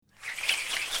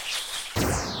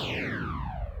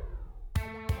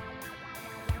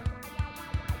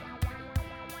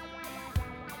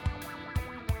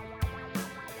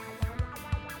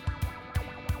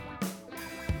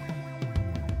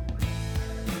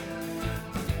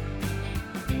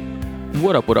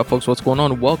What up, folks? What's going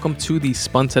on? Welcome to the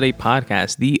Spun Today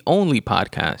podcast, the only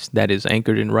podcast that is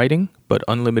anchored in writing, but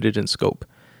unlimited in scope.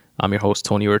 I'm your host,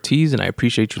 Tony Ortiz, and I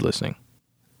appreciate you listening.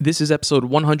 This is episode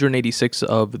 186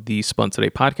 of the Spun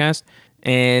Today podcast,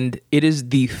 and it is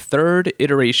the third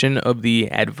iteration of the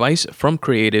Advice from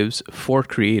Creatives for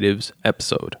Creatives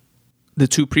episode. The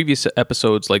two previous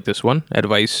episodes like this one,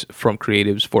 Advice from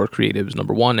Creatives for Creatives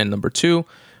number 1 and number 2,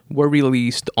 were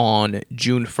released on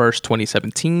June 1st,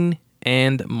 2017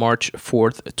 and March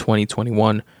 4th,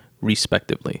 2021,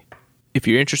 respectively. If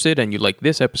you're interested and you like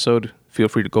this episode, feel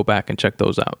free to go back and check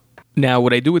those out. Now,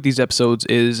 what I do with these episodes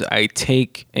is I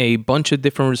take a bunch of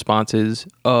different responses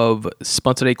of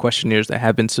Spun Today questionnaires that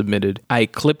have been submitted. I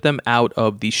clip them out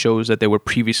of the shows that they were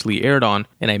previously aired on,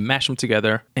 and I mash them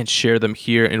together and share them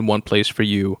here in one place for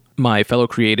you, my fellow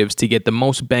creatives, to get the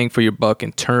most bang for your buck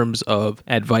in terms of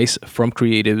advice from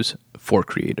creatives for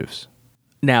creatives.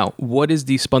 Now, what is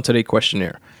the Spun Today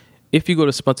questionnaire? If you go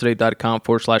to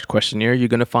spuntoday.com/questionnaire, you're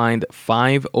going to find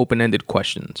 5 open-ended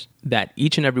questions that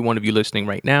each and every one of you listening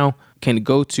right now can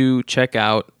go to, check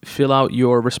out, fill out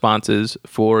your responses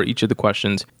for each of the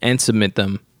questions, and submit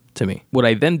them to me. What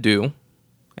I then do,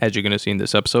 as you're going to see in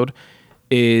this episode,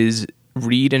 is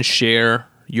read and share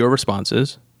your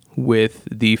responses with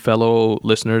the fellow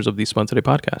listeners of the Spun Today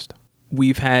podcast.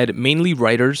 We've had mainly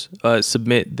writers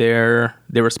submit their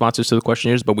responses to the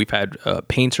questionnaires, but we've had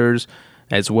painters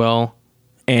as well.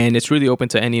 And it's really open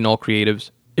to any and all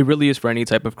creatives. It really is for any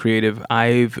type of creative.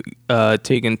 I've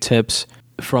taken tips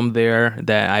from there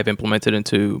that I've implemented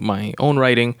into my own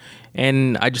writing.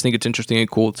 And I just think it's interesting and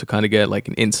cool to kind of get like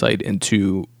an insight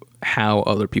into how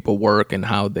other people work and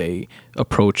how they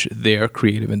approach their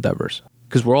creative endeavors.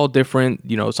 Because we're all different,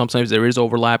 sometimes there is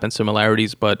overlap and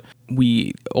similarities, but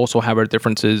we also have our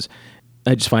differences.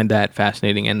 I just find that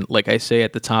fascinating. And like I say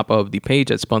at the top of the page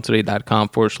at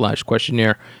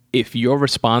spuntoday.com/questionnaire, if your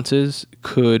responses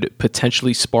could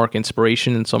potentially spark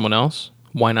inspiration in someone else,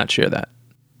 why not share that?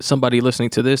 Somebody listening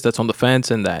to this that's on the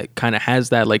fence and that kind of has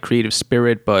that like creative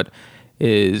spirit, but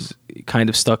is kind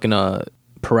of stuck in a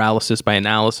paralysis by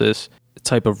analysis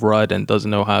type of rut and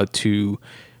doesn't know how to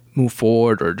move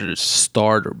forward or just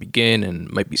start or begin and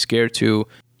might be scared to,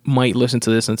 might listen to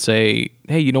this and say,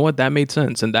 hey, you know what, that made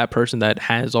sense. And that person that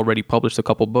has already published a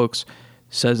couple books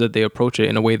says that they approach it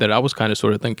in a way that I was kind of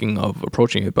sort of thinking of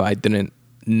approaching it, but I didn't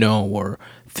know or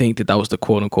think that was the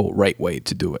quote unquote right way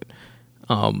to do it.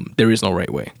 There is no right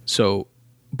way. So,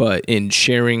 but in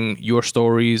sharing your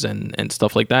stories and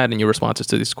stuff like that and your responses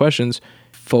to these questions,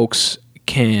 folks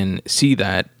can see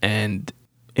that and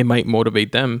it might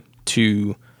motivate them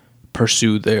to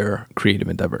pursue their creative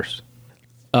endeavors.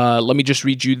 Let me just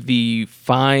read you the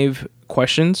 5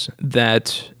 questions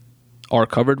that are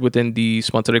covered within the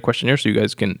Spun Today questionnaire so you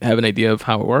guys can have an idea of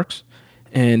how it works,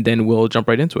 and then we'll jump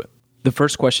right into it. The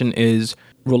first question is,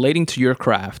 relating to your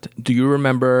craft, do you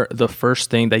remember the first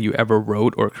thing that you ever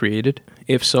wrote or created?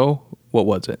 If so, what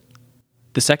was it?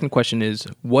 The second question is,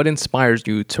 what inspires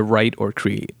you to write or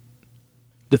create?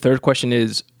 The third question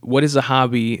is, what is a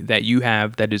hobby that you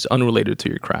have that is unrelated to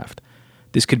your craft?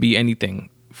 This could be anything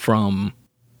from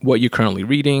what you're currently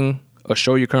reading, a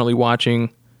show you're currently watching,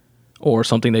 or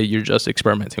something that you're just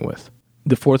experimenting with.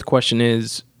 The fourth question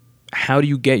is, how do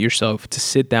you get yourself to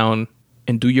sit down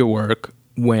and do your work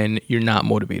when you're not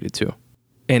motivated to?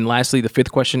 And lastly, the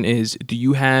fifth question is, do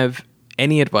you have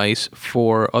any advice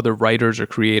for other writers or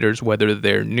creators, whether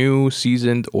they're new,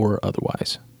 seasoned, or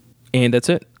otherwise? And that's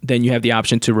it. Then you have the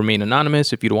option to remain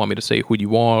anonymous if you don't want me to say who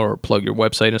you are or plug your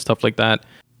website and stuff like that.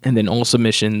 And then all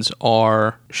submissions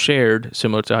are shared,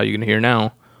 similar to how you're going to hear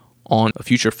now, on a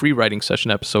future free writing session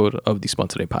episode of the Spun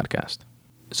Today podcast.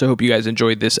 So I hope you guys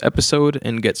enjoyed this episode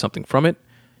and get something from it.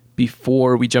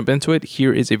 Before we jump into it,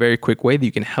 here is a very quick way that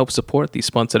you can help support the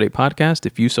Spun Today podcast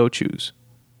if you so choose.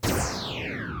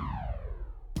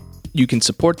 You can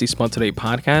support the Spun Today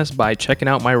podcast by checking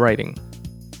out my writing.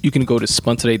 You can go to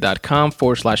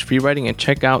spuntoday.com/free writing and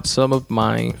check out some of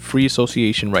my free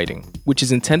association writing, which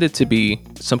is intended to be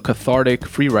some cathartic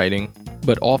free writing,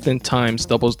 but oftentimes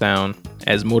doubles down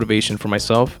as motivation for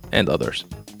myself and others.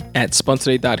 At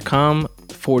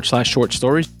spuntoday.com/short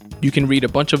stories, you can read a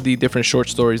bunch of the different short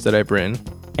stories that I've written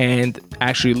and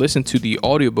actually listen to the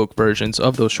audiobook versions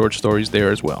of those short stories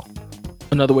there as well.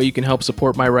 Another way you can help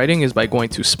support my writing is by going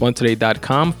to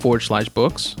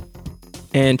spuntoday.com/books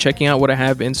and checking out what I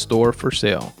have in store for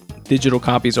sale. Digital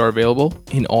copies are available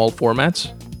in all formats,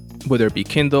 whether it be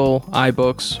Kindle,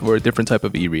 iBooks, or a different type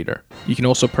of e-reader. You can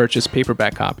also purchase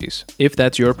paperback copies, if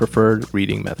that's your preferred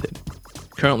reading method.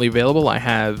 Currently available, I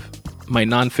have my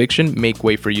nonfiction, Make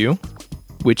Way For You,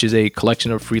 which is a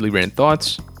collection of freely written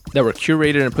thoughts, that were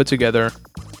curated and put together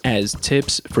as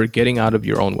tips for getting out of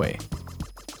your own way.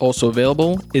 Also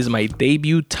available is my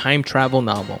debut time travel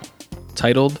novel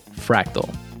titled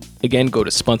Fractal. Again, go to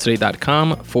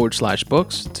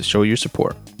spuntoday.com/books to show your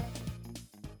support.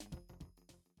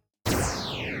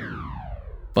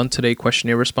 Spun Today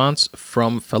questionnaire response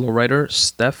from fellow writer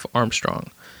Steph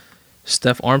Armstrong.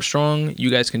 Steph Armstrong, you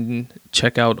guys can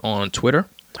check out on Twitter.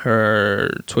 Her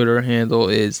Twitter handle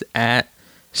is at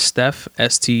Steph,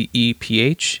 Steph,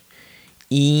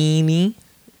 Eenie,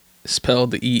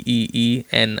 spelled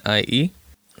Eeenie.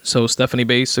 So Stephanie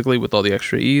basically with all the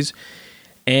extra E's.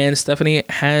 And Stephanie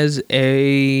has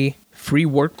a free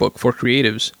workbook for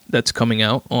creatives that's coming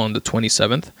out on the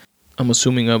 27th. I'm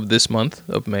assuming of this month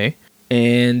of May.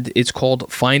 And it's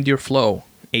called Find Your Flow,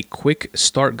 a quick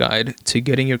start guide to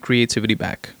getting your creativity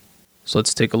back. So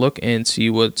let's take a look and see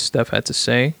what Steph had to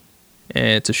say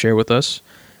and to share with us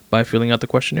by filling out the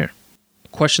questionnaire.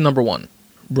 Question number 1.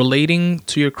 Relating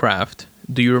to your craft,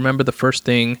 do you remember the first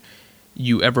thing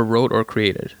you ever wrote or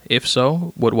created? If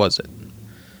so, what was it?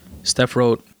 Steph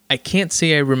wrote, I can't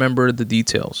say I remember the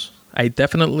details. I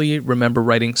definitely remember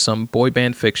writing some boy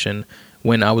band fiction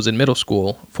when I was in middle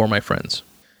school for my friends.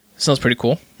 Sounds pretty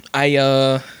cool.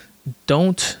 I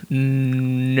don't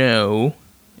know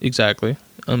exactly,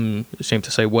 I'm ashamed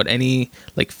to say, what any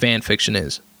like fan fiction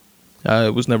is. I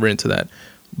was never into that.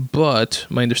 But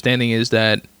my understanding is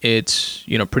that it's,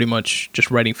 pretty much just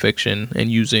writing fiction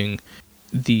and using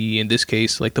in this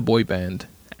case, like the boy band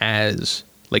as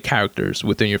like characters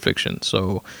within your fiction.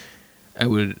 So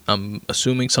I'm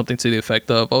assuming something to the effect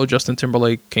of, Justin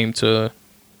Timberlake came to,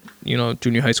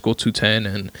 junior high school 210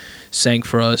 and sang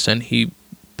for us, and he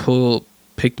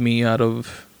picked me out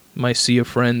of my sea of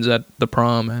friends at the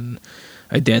prom, and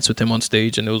I danced with him on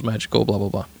stage, and it was magical, blah, blah,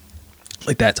 blah.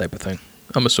 Like that type of thing,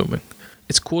 I'm assuming.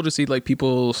 It's cool to see like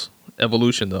people's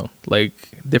evolution though, like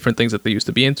different things that they used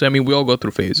to be into. I mean, we all go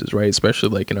through phases, right? Especially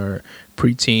like in our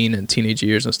preteen and teenage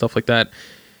years and stuff like that.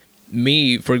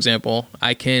 Me, for example,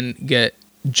 I can get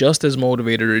just as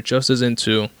motivated or just as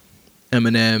into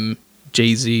Eminem,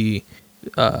 Jay-Z,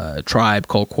 Tribe,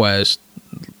 Called Quest,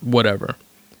 whatever,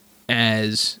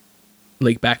 as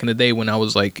like back in the day when I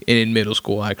was like in middle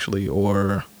school actually,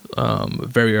 or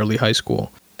very early high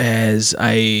school, as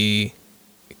I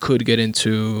could get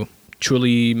into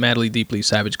Truly, Madly, Deeply,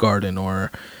 Savage Garden,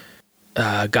 or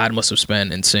God Must Have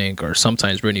Spent, NSYNC, or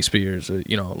sometimes Britney Spears,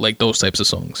 like those types of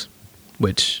songs,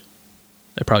 which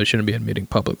I probably shouldn't be admitting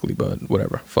publicly, but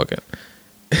whatever, fuck it.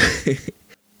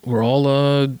 We're all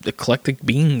eclectic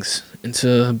beings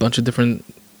into a bunch of different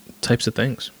types of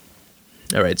things.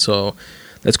 All right, so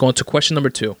let's go on to question number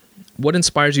 2. What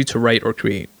inspires you to write or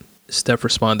create? Steph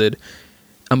responded,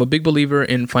 I'm a big believer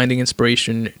in finding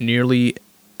inspiration nearly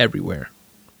everywhere.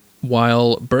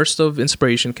 While bursts of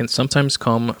inspiration can sometimes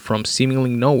come from seemingly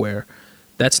nowhere,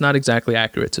 that's not exactly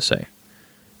accurate to say.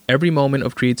 Every moment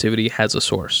of creativity has a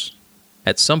source.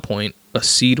 At some point, a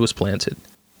seed was planted.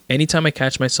 Anytime I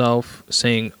catch myself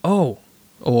saying, oh,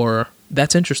 or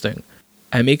that's interesting,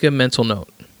 I make a mental note,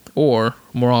 or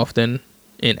more often,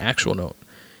 an actual note,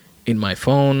 in my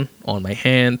phone, on my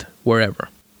hand, wherever.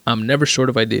 I'm never short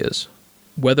of ideas.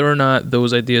 Whether or not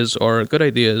those ideas are good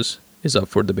ideas is up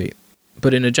for debate.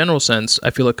 But in a general sense,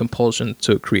 I feel a compulsion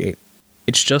to create.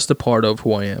 It's just a part of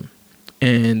who I am.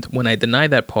 And when I deny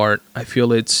that part, I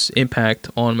feel its impact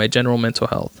on my general mental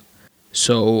health.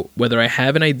 So whether I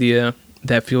have an idea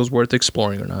that feels worth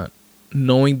exploring or not,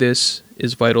 knowing this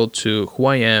is vital to who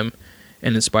I am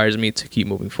and inspires me to keep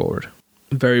moving forward.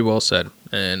 Very well said,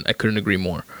 and I couldn't agree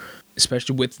more.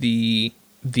 Especially with a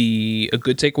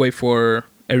good takeaway for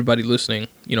everybody listening,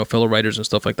 fellow writers and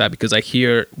stuff like that, because I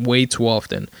hear way too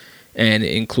often, and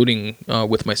including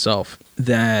with myself,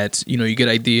 that you get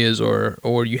ideas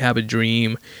or you have a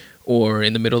dream, or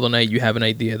in the middle of the night you have an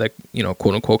idea that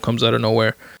quote unquote comes out of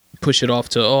nowhere. Push it off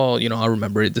to I'll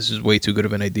remember it. This is way too good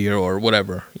of an idea, or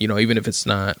whatever. Even if it's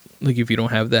not, like if you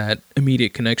don't have that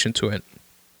immediate connection to it,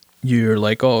 you're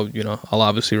like, I'll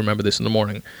obviously remember this in the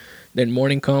morning. Then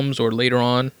morning comes or later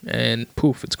on, and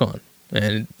poof, it's gone,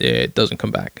 and it doesn't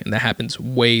come back, and that happens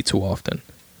way too often.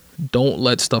 Don't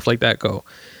let stuff like that go.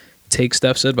 Take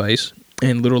Steph's advice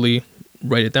and literally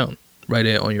write it down. Write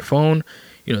it on your phone.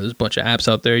 There's a bunch of apps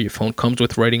out there. Your phone comes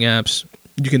with writing apps.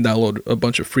 You can download a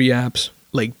bunch of free apps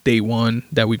like Day One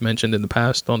that we've mentioned in the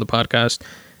past on the podcast.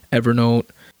 Evernote.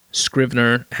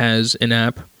 Scrivener has an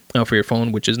app for your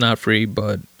phone, which is not free,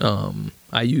 but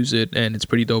I use it, and it's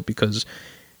pretty dope because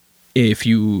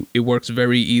it works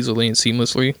very easily and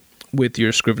seamlessly with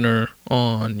your Scrivener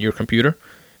on your computer.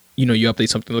 You update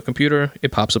something to the computer,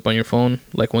 it pops up on your phone,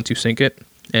 like once you sync it,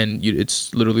 and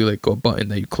it's literally like a button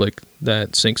that you click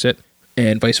that syncs it,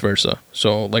 and vice versa.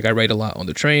 So like I write a lot on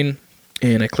the train,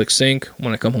 and I click sync.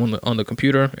 When I come home on the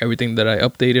computer, everything that I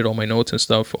updated, all my notes and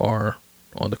stuff are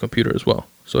on the computer as well.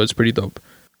 So it's pretty dope.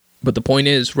 But the point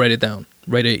is, write it down.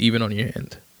 Write it even on your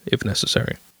hand, if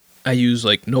necessary. I use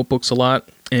like notebooks a lot,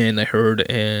 and I heard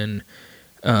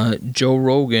Joe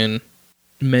Rogan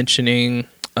mentioning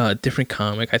a different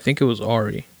comic. I think it was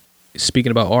Ari.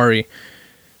 Speaking about Ari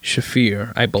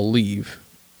Shafir, I believe.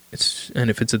 And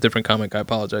if it's a different comic, I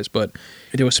apologize. But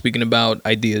they were speaking about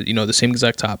ideas, the same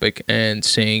exact topic, and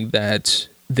saying that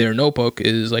their notebook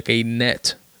is like a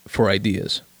net for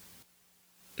ideas.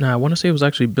 Now, I want to say it was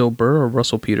actually Bill Burr or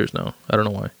Russell Peters now. I don't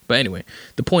know why. But anyway,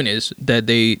 the point is that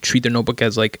they treat their notebook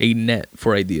as like a net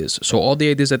for ideas. So all the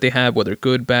ideas that they have, whether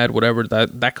good, bad, whatever,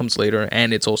 that comes later.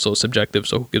 And it's also subjective,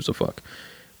 so who gives a fuck?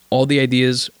 All the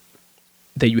ideas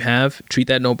that you have, treat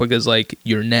that notebook as like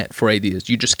your net for ideas.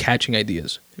 You're just catching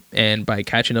ideas. And by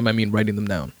catching them, I mean writing them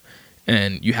down.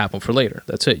 And you have them for later.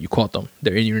 That's it. You caught them.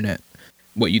 They're in your net.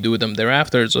 What you do with them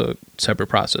thereafter is a separate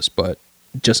process. But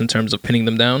just in terms of pinning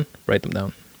them down, write them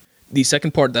down. The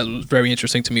second part that was very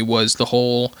interesting to me was the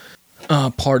whole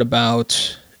part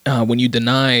about when you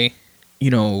deny,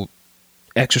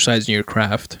 exercising your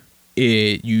craft,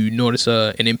 you notice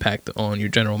an impact on your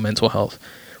general mental health,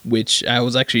 which I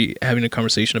was actually having a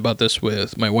conversation about this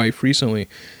with my wife recently,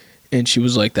 and she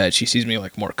was like that. She sees me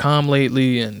like more calm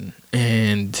lately and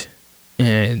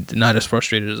not as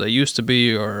frustrated as I used to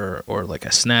be, or like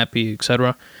a snappy,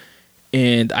 etc.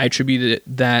 And I attributed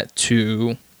that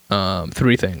to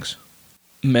 3 things.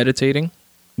 Meditating,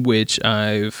 which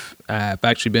I've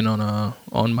actually been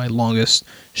on my longest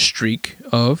streak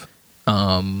of,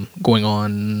 going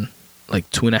on like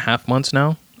 2.5 months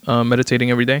now, meditating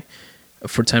every day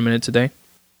for 10 minutes a day.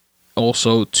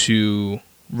 Also to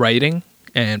writing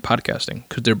and podcasting,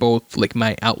 because they're both like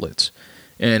my outlets.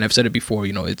 And I've said it before,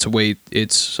 it's a way,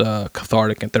 it's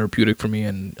cathartic and therapeutic for me,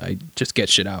 and I just get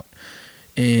shit out.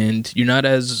 And you're not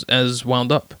as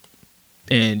wound up.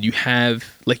 And you have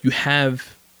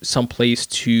some place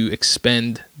to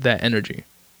expend that energy.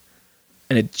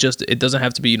 And it doesn't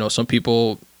have to be, some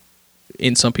people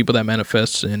that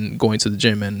manifests in going to the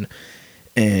gym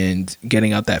and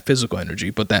getting out that physical energy,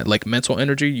 but that like mental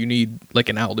energy, you need like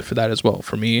an outlet for that as well.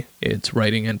 For me, it's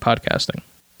writing and podcasting.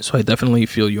 So I definitely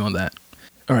feel you on that.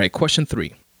 All right, question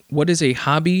 3. What is a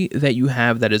hobby that you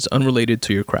have that is unrelated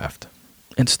to your craft?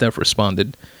 And Steph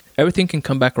responded, everything can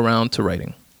come back around to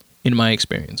writing, in my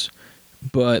experience.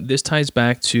 But this ties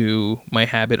back to my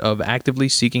habit of actively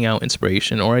seeking out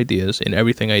inspiration or ideas in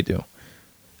everything I do.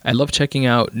 I love checking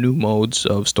out new modes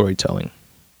of storytelling.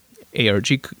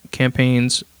 ARG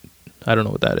campaigns, I don't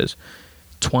know what that is.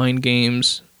 Twine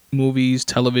games, movies,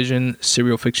 television,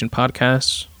 serial fiction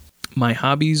podcasts. My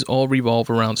hobbies all revolve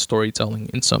around storytelling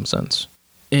in some sense.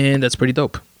 And that's pretty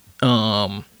dope.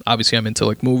 Obviously, I'm into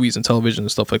like movies and television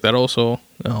and stuff like that also,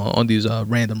 on these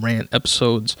random rant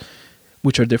episodes,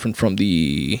 which are different from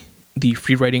the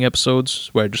free writing episodes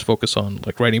where I just focus on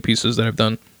like writing pieces that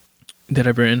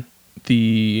I've written.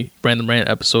 The random rant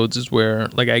episodes is where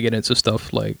like I get into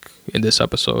stuff like in this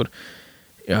episode,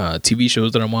 TV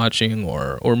shows that I'm watching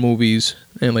or movies,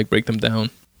 and like break them down.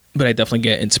 But I definitely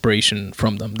get inspiration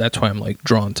from them. That's why I'm like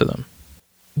drawn to them.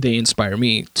 They inspire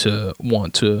me to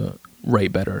want to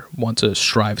write better, want to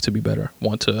strive to be better,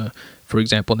 want to, for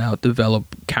example, now develop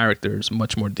characters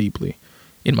much more deeply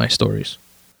in my stories.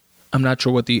 I'm not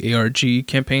sure what the ARG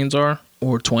campaigns are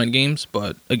or Twine games,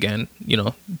 but again,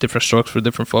 different strokes for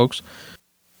different folks.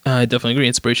 I definitely agree.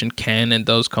 Inspiration can and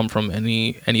does come from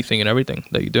anything and everything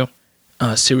that you do.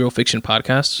 Serial fiction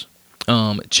podcasts.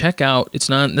 Check out, it's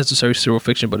not necessarily serial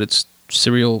fiction, but it's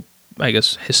serial, I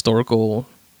guess, historical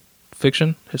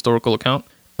fiction, historical account.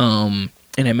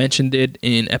 And I mentioned it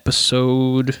in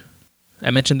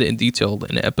detail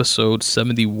in episode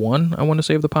 71, I want to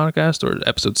say, of the podcast, or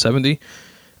episode 70.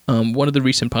 One of the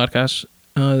recent podcasts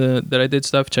that I did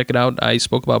stuff, check it out. I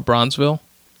spoke about Bronzeville,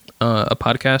 a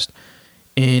podcast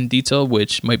in detail,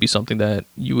 which might be something that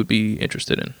you would be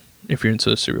interested in if you're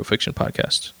into serial fiction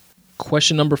podcasts.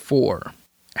 Question number 4.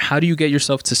 How do you get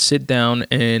yourself to sit down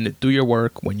and do your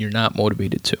work when you're not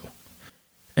motivated to?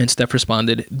 And Steph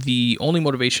responded, the only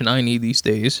motivation I need these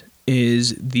days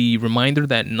is the reminder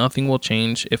that nothing will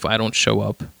change if I don't show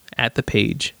up at the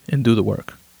page and do the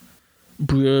work.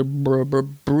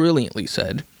 Brilliantly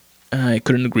said. I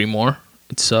couldn't agree more.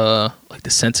 It's like the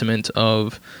sentiment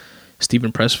of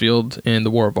Stephen Pressfield in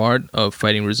The War of Art, of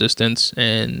fighting resistance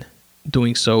and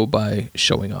doing so by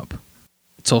showing up.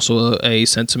 It's also a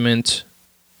sentiment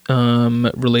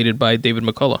related by David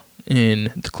McCullough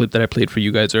in the clip that I played for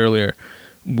you guys earlier,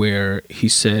 where he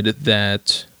said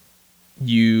that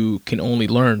you can only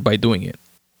learn by doing it.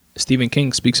 Stephen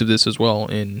King speaks of this as well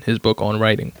in his book on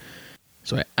writing.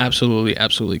 So I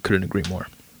absolutely couldn't agree more.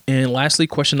 And lastly,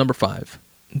 question number 5.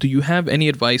 Do you have any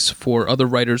advice for other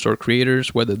writers or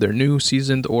creators, whether they're new,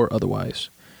 seasoned, or otherwise?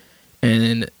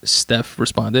 And Steph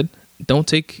responded, don't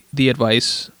take the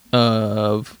advice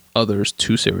of others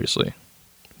too seriously.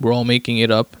 We're all making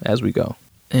it up as we go.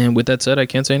 And with that said, I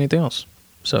can't say anything else.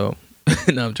 So,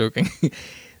 no, I'm joking.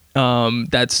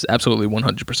 That's absolutely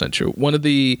 100% true. One of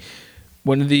the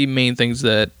main things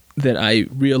that I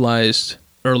realized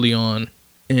early on,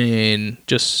 and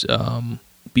just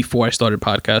before I started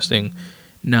podcasting,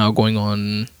 now going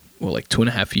on like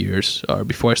 2.5 years, or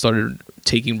before I started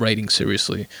taking writing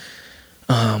seriously,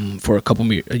 for a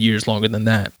couple years longer than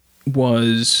that,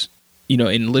 was,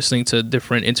 in listening to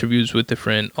different interviews with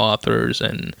different authors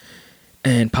and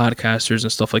podcasters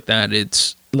and stuff like that.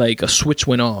 It's like a switch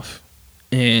went off,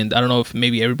 and I don't know if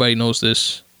maybe everybody knows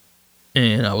this,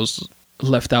 and I was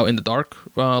left out in the dark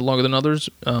longer than others.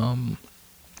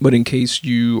 But in case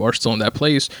you are still in that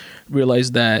place,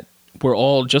 realize that we're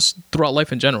all, just throughout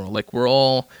life in general, like we're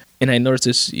all, and I noticed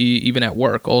this even at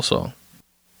work also,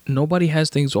 nobody has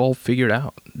things all figured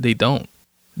out. They don't.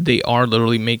 They are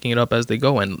literally making it up as they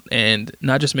go, and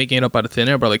not just making it up out of thin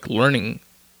air, but like learning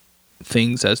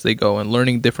things as they go and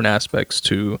learning different aspects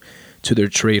to their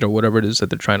trade or whatever it is that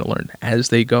they're trying to learn as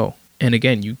they go. And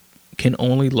again, you can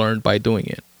only learn by doing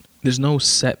it. There's no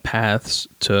set paths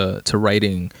to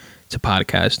writing, to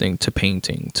podcasting, to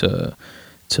painting, to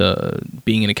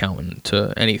being an accountant,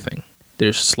 to anything.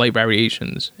 There's slight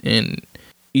variations in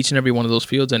each and every one of those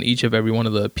fields and each of every one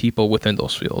of the people within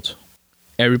those fields.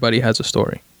 Everybody has a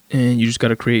story, and you just got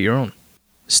to create your own.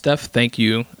 Steph, thank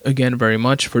you again very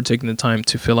much for taking the time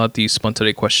to fill out the Spun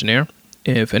Today questionnaire.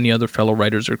 If any other fellow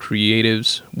writers or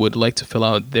creatives would like to fill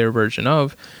out their version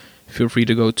of, feel free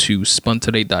to go to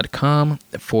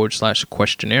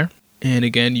spuntoday.com/questionnaire. And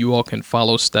again, you all can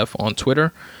follow Steph on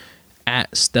Twitter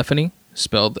at Stephanie,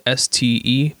 spelled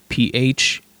STEPHEEENIE.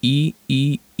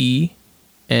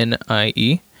 And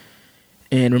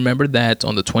remember that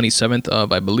on the 27th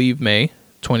of, I believe, May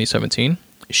 2017,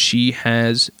 she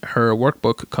has her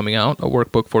workbook coming out, a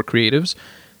workbook for creatives,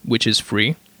 which is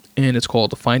free. And it's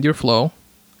called Find Your Flow,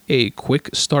 a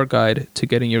quick start guide to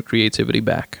getting your creativity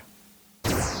back.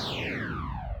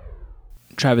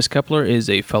 Travis Kepler is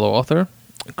a fellow author,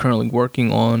 currently working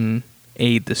on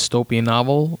a dystopian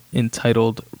novel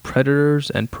entitled Predators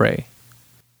and Prey.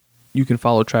 You can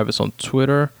follow Travis on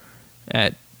Twitter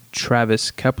at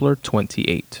Travis Kepler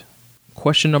 28.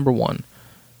 Question number 1.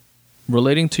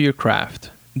 Relating to your craft,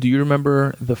 do you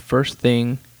remember the first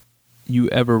thing you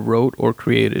ever wrote or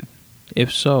created?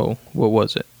 If so, what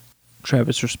was it?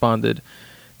 Travis responded,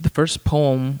 the first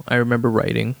poem I remember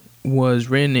writing was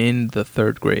written in the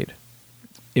 3rd grade.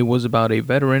 It was about a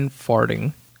veteran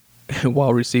farting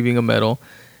while receiving a medal,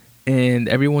 and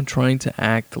everyone trying to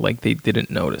act like they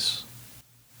didn't notice.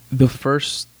 The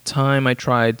first time I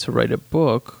tried to write a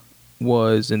book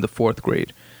was in the 4th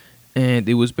grade, and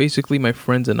it was basically my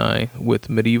friends and I with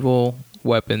medieval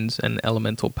weapons and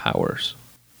elemental powers.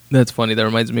 That's funny. That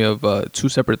reminds me of 2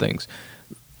 separate things.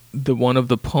 The one of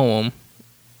the poem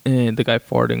and the guy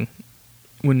farting,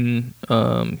 when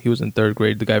he was in 3rd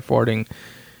grade, the guy farting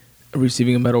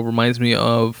receiving a medal reminds me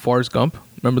of Forrest Gump.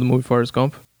 Remember the movie Forrest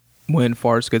Gump? When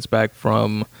Forrest gets back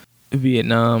from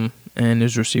Vietnam and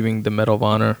is receiving the Medal of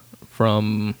Honor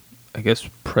from, I guess,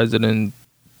 President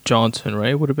Johnson,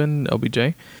 right? Would have been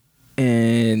LBJ.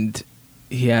 And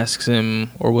he asks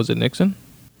him, or was it Nixon?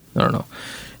 I don't know.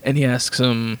 And he asks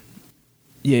him,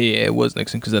 yeah, it was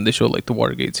Nixon, because then they showed like the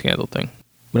Watergate scandal thing.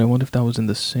 But I wonder if that was in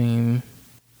the same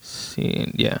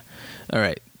scene. Yeah. All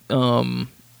right. And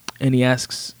he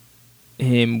asks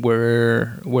him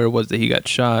where it was that he got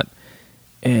shot,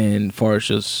 and Forrest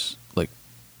just like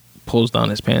pulls down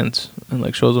his pants and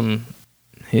like shows him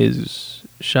his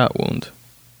shot wound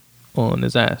on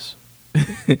his ass.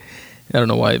 I don't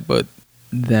know why, but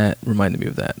that reminded me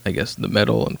of that. I guess the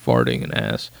medal and farting and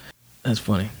ass. That's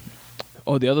funny.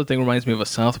 Oh, the other thing reminds me of a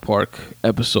South Park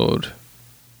episode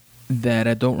that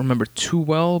I don't remember too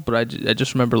well, but I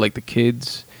just remember like the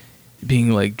kids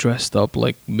being like dressed up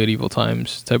like medieval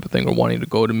times type of thing, or wanting to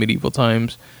go to medieval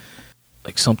times,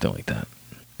 like something like that.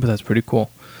 But that's pretty cool.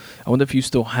 I wonder if you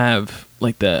still have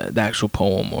like the actual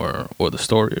poem or the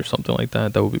story or something like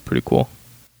that. That would be pretty cool.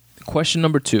 Question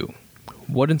number 2.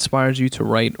 What inspires you to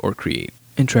write or create?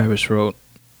 And Travis wrote,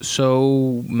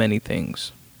 so many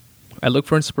things. I look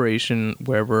for inspiration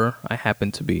wherever I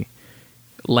happen to be.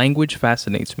 Language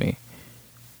fascinates me,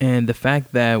 And the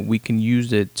fact that we can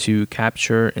use it to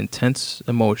capture intense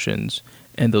emotions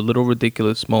and the little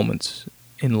ridiculous moments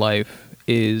in life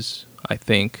is, I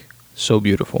think, so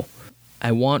beautiful.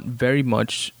 I want very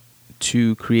much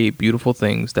to create beautiful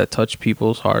things that touch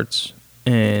people's hearts,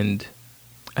 and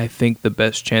I think the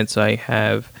best chance I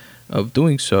have of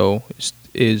doing so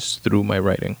is through my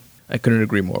writing. I couldn't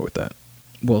agree more with that.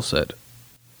 Well said.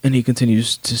 And he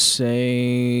continues to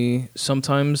say,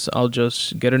 sometimes I'll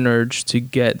just get an urge to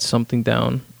get something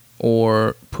down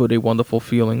or put a wonderful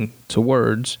feeling to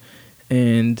words,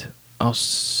 and I'll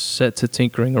set to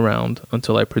tinkering around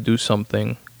until I produce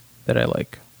something that I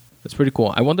like. That's pretty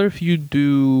cool. I wonder if you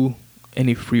do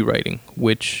any free writing,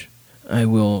 which I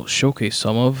will showcase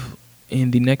some of in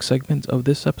the next segment of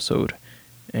this episode,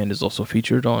 and is also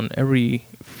featured on every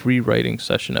free writing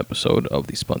session episode of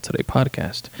the Spun Today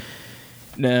podcast.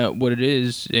 Now, what it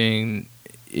is, and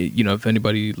if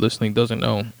anybody listening doesn't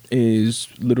know, is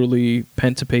literally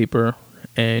pen to paper,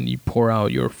 and you pour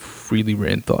out your freely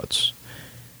written thoughts,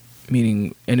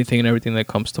 meaning anything and everything that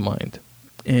comes to mind.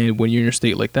 And when you're in a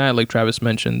state like that, like Travis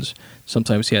mentions,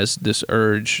 sometimes he has this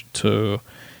urge to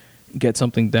get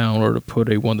something down or to put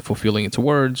a wonderful feeling into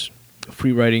words.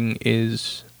 Free writing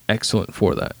is excellent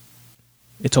for that.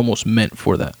 It's almost meant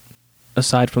for that.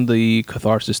 Aside from the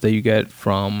catharsis that you get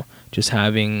from just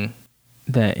having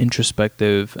that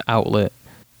introspective outlet,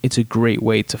 it's a great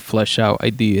way to flesh out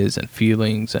ideas and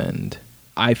feelings, and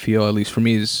I feel, at least for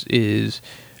me, is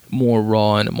more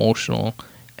raw and emotional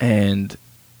and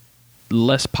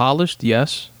less polished,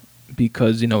 yes,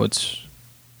 because it's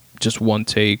just one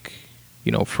take,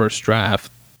 first draft,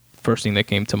 first thing that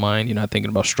came to mind. You're not thinking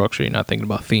about structure, you're not thinking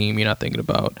about theme, you're not thinking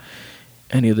about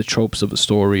any of the tropes of a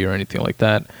story or anything like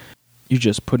that. You're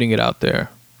just putting it out there,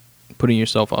 putting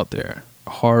yourself out there,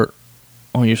 heart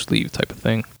on your sleeve type of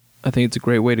thing. I think it's a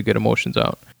great way to get emotions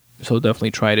out. So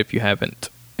definitely try it if you haven't,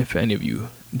 if any of you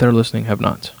that are listening have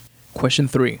not. Question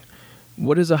 3.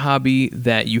 What is a hobby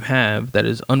that you have that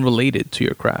is unrelated to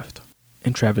your craft?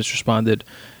 And Travis responded,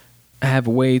 I have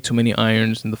way too many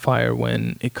irons in the fire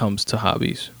when it comes to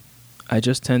hobbies. I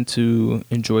just tend to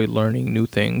enjoy learning new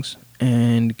things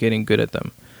and getting good at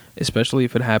them, especially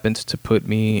if it happens to put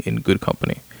me in good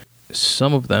company.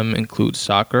 Some of them include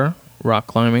soccer, rock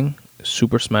climbing,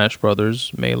 Super Smash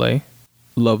Bros. Melee,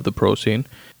 love the pro scene,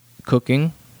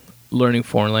 cooking, learning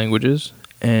foreign languages,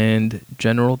 and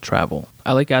general travel.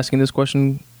 I like asking this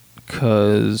question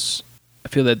because I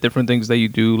feel that different things that you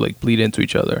do bleed into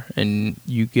each other, and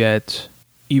you get,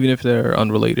 even if they're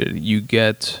unrelated, you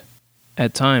get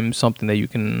at times something that you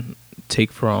can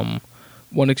take from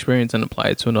one experience and apply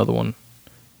it to another one.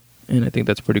 And I think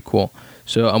that's pretty cool.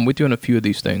 So I'm with you on a few of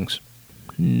these things.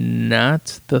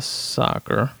 Not the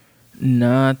soccer,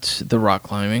 not the rock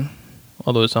climbing,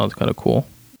 although it sounds kind of cool.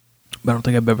 But I don't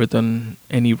think I've ever done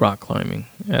any rock climbing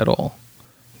at all,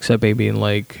 except maybe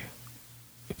in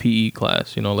PE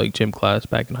class, gym class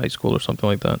back in high school or something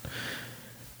like that.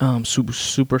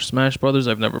 Super Smash Brothers,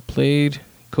 I've never played.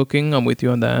 Cooking, I'm with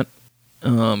you on that.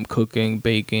 Cooking,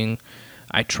 baking.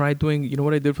 I tried doing,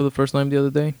 what I did for the first time the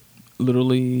other day?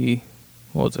 Literally,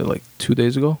 2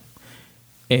 days ago?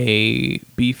 A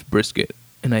beef brisket.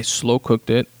 And I slow cooked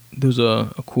it. There's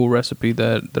a cool recipe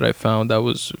that I found that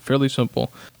was fairly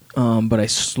simple. But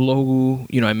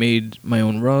I made my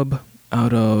own rub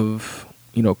out of,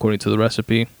 according to the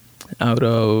recipe, out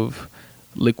of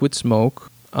liquid smoke,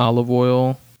 olive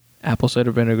oil, apple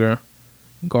cider vinegar,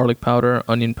 garlic powder,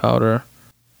 onion powder,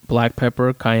 black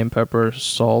pepper, cayenne pepper,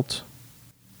 salt,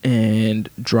 and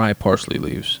dry parsley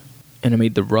leaves. And I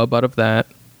made the rub out of that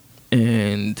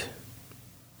and,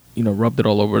 rubbed it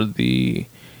all over the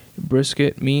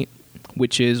brisket meat,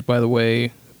 which is, by the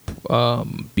way,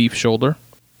 beef shoulder.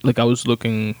 I was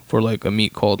looking for a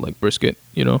meat called brisket,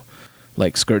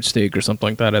 like skirt steak or something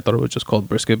like that. I thought it was just called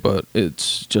brisket, but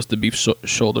it's just the beef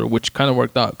shoulder, which kind of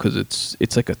worked out because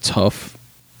it's like a tough,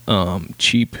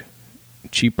 cheaper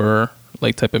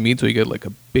type of meat. So you get a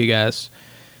big ass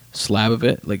slab of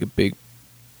it, a big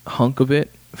hunk of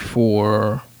it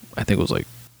for I think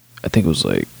it was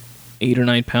 8 or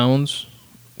 9 pounds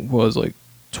was $25,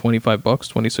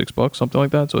 $26, something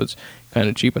like that. So it's kind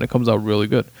of cheap and it comes out really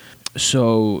good.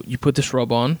 So you put this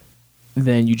rub on,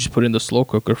 then you just put it in the slow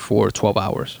cooker for 12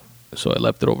 hours. So I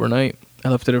left it overnight. I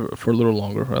left it for a little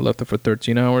longer. I left it for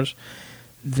 13 hours.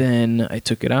 Then I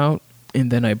took it out and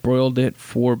then I broiled it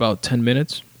for about 10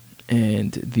 minutes.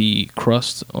 And the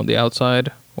crust on the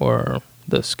outside, or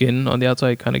the skin on the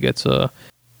outside, kind of gets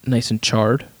nice and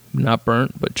charred. Not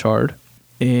burnt, but charred.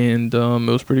 And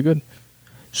it was pretty good.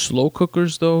 Slow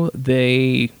cookers, though,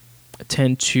 they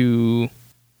tend to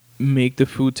make the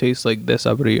food taste like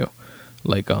desabrido.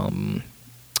 like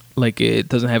it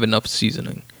doesn't have enough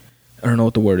seasoning. I don't know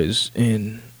what the word is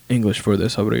in English for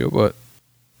this, Abreu, but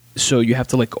so you have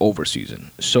to like over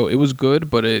season. So it was good,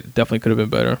 but it definitely could have been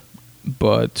better.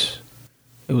 But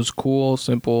it was cool,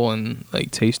 simple, and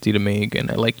like tasty to make,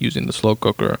 and I like using the slow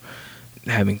cooker,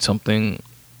 having something,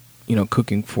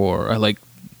 cooking for. I like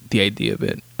the idea of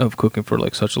it, of cooking for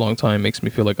like such a long time. Makes me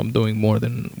feel like I'm doing more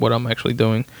than what I'm actually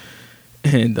doing.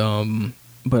 And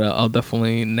but I'll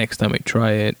definitely, next time I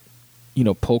try it,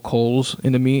 poke holes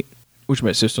in the meat, which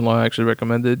my sister-in-law actually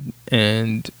recommended,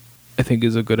 and I think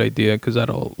is a good idea because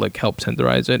that'll like help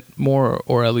tenderize it more,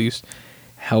 or at least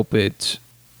help it,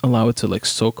 allow it to like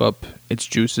soak up its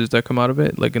juices that come out of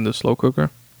it, like in the slow cooker,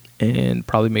 and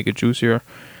probably make it juicier,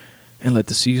 and let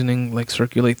the seasoning like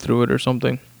circulate through it or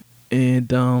something.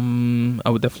 And I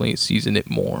would definitely season it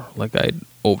more. Like I'd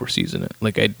over season it.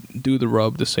 Like I'd do the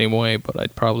rub the same way, but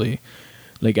I'd probably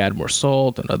like add more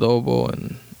salt and adobo.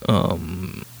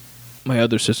 And my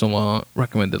other sister-in-law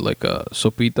recommended like a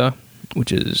sopita,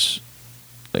 which is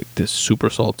like this super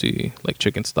salty like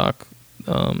chicken stock,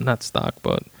 not stock,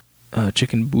 but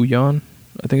chicken bouillon,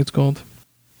 I think it's called.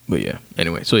 But yeah,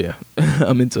 anyway, so yeah,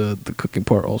 I'm into the cooking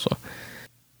part also.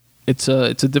 It's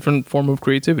a different form of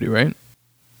creativity, right?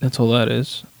 That's all that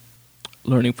is.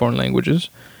 Learning foreign languages.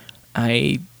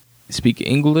 I speak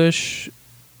English,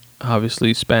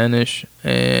 obviously Spanish,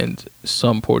 and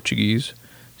some Portuguese.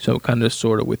 So kind of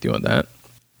sort of with you on that.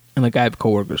 And like I have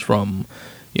coworkers from,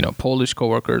 Polish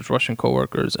coworkers, Russian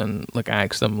coworkers, and like I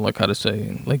ask them like how to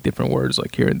say like different words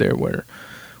like here and there, where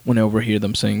when I overhear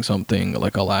them saying something,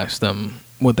 like I'll ask them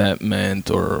what that meant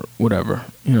or whatever,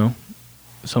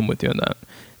 So I'm with you on that.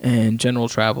 And general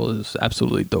travel is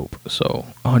absolutely dope. So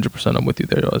 100% I'm with you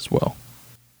there as well.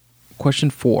 Question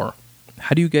 4.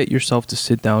 How do you get yourself to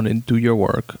sit down and do your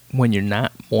work when you're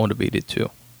not motivated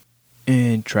to?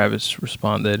 And Travis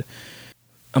responded,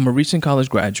 I'm a recent college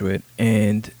graduate,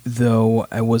 and though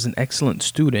I was an excellent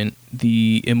student,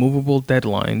 the immovable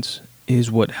deadlines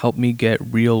is what helped me get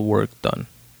real work done.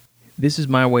 This is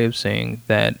my way of saying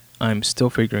that I'm still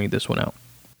figuring this one out.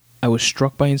 I was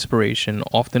struck by inspiration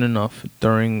often enough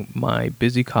during my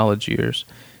busy college years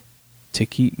to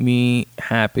keep me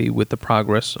happy with the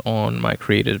progress on my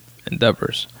creative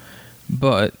endeavors.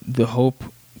 But the hope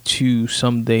to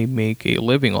someday make a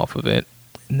living off of it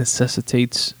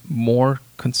necessitates more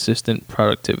consistent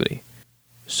productivity.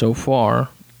 So far,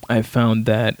 I've found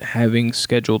that having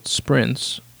scheduled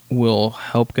sprints will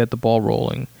help get the ball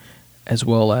rolling, as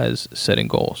well as setting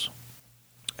goals.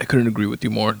 I couldn't agree with you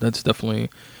more. That's definitely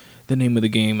the name of the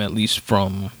game, at least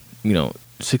from,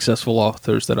 successful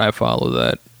authors that I follow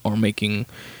that are making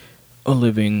a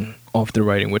living off their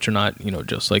writing, which are not,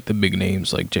 just like the big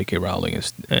names like J.K. Rowling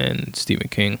and Stephen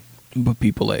King, but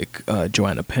people like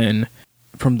Joanna Penn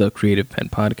from the Creative Penn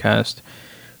podcast,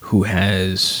 who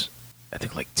has, I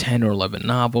think, like 10 or 11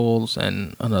 novels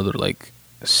and another like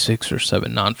 6 or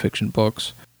 7 nonfiction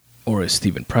books, or a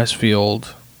Stephen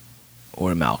Pressfield,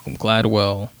 or a Malcolm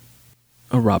Gladwell,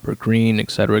 a Robert Greene,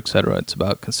 etc., etc. It's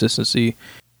about consistency,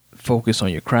 focus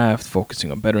on your craft,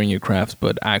 focusing on bettering your craft,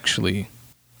 but actually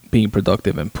being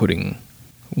productive and putting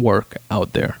work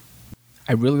out there.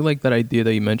 I really like that idea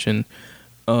that you mentioned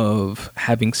of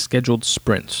having scheduled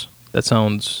sprints. That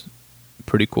sounds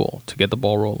pretty cool to get the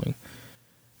ball rolling.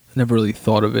 I never really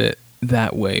thought of it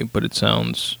that way, but it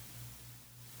sounds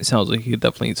like you could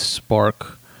definitely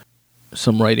spark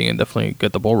some writing and definitely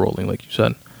get the ball rolling, like you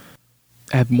said.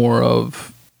 Have more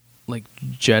of like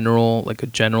a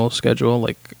general schedule,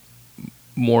 like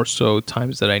more so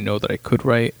times that I know that I could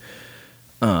write.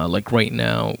 Like right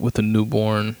now with a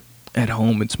newborn at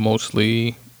home, it's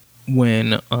mostly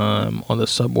when I'm on the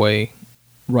subway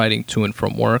riding to and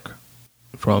from work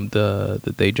from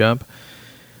the day job.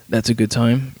 That's a good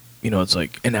time. It's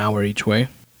like an hour each way.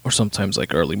 Or sometimes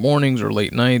like early mornings or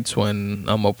late nights when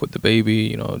I'm up with the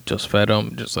baby, just fed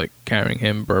him, just like carrying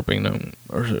him, burping him,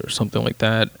 or something like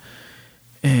that.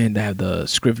 And I have the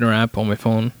Scrivener app on my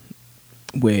phone,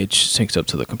 which syncs up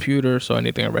to the computer. So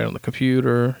anything I write on the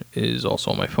computer is also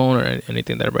on my phone, or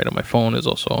anything that I write on my phone is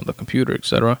also on the computer,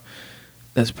 etc.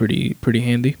 That's pretty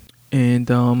handy.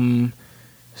 And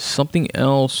something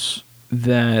else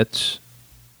that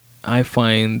I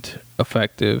find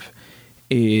effective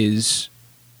is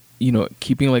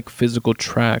keeping like physical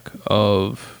track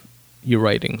of your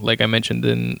writing. Like I mentioned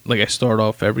I start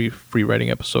off every free writing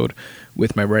episode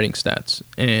with my writing stats,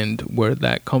 and where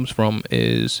that comes from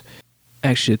is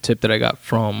actually a tip that I got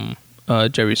from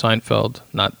Jerry Seinfeld,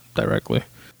 not directly,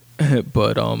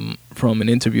 but from an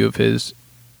interview of his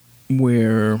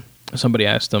where somebody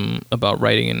asked him about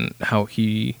writing and how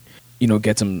he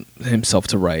gets himself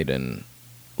to write, and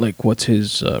like what's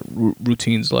his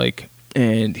routines like.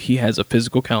 And he has a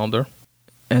physical calendar,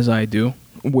 as I do,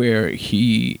 where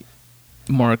he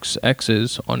marks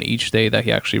X's on each day that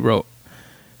he actually wrote.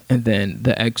 And then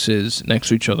the X's next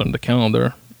to each other on the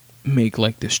calendar make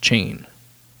like this chain.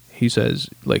 He says,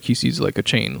 like, he sees like a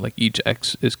chain, like each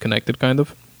X is connected kind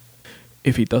of.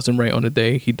 If he doesn't write on a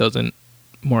day, he doesn't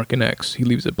mark an X. He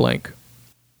leaves it blank.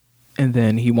 And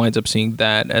then he winds up seeing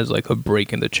that as like a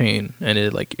break in the chain, and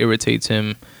it like irritates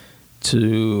him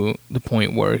to the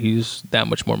point where he's that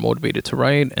much more motivated to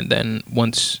write. And then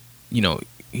once,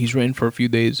 he's written for a few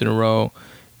days in a row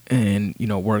and,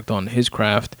 worked on his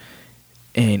craft,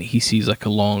 and he sees like a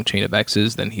long chain of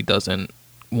X's, then he doesn't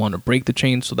want to break the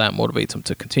chain, so that motivates him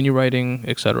to continue writing,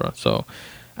 etc. So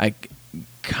I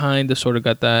kind of sort of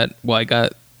got that. Well, I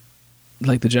got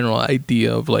like the general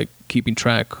idea of like keeping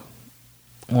track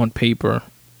on paper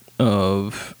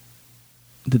of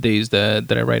the days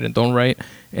that I write and don't write,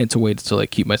 and to ways to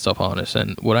like keep myself honest.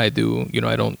 And what I do,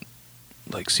 I don't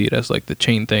like see it as like the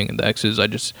chain thing and the X's. I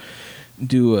just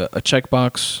do a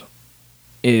checkbox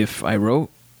if I wrote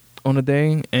on a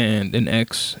day, and an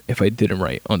X if I didn't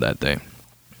write on that day.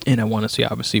 And I want to see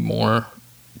obviously more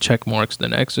check marks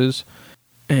than X's.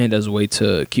 And as a way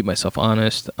to keep myself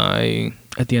honest, I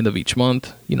at the end of each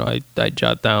month, I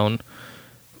jot down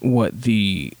what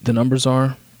the numbers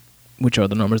are, which are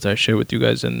the numbers that I share with you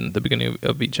guys in the beginning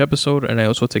of each episode. And I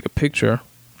also take a picture,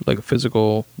 like a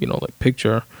physical, like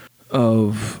picture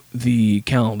of the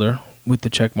calendar with the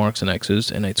check marks and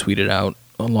X's, and I tweet it out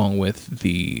along with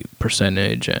the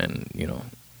percentage and,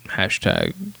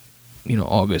 hashtag,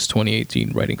 August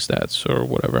 2018 writing stats or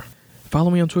whatever. Follow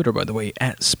me on Twitter, by the way,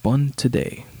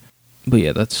 @SpunToday. But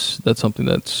yeah, that's something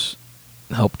that's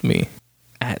helped me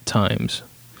at times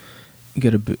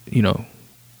get a bit,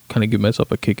 kind of give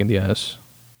myself a kick in the ass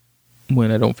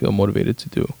when I don't feel motivated to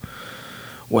do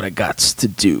what I gots to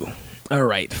do. All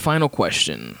right, final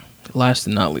question. Last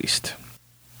and not least.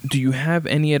 Do you have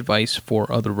any advice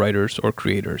for other writers or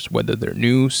creators, whether they're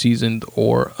new, seasoned,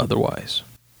 or otherwise?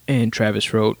 And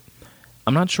Travis wrote,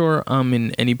 I'm not sure I'm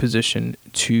in any position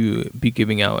to be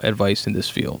giving out advice in this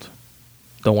field.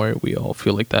 Don't worry, we all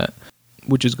feel like that,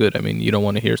 which is good. I mean, you don't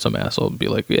want to hear some asshole be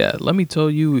like, yeah, let me tell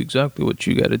you exactly what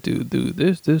you got to do. Do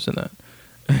this, this, and that.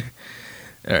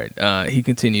 All right. He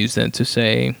continues then to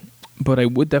say, but I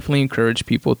would definitely encourage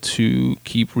people to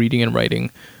keep reading and writing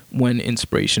when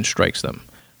inspiration strikes them.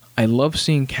 I love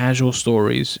seeing casual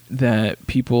stories that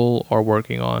people are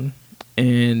working on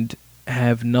and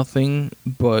have nothing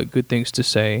but good things to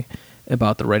say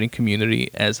about the writing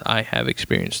community as I have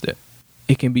experienced it.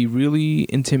 It can be really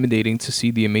intimidating to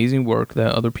see the amazing work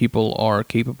that other people are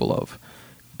capable of,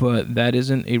 but that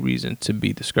isn't a reason to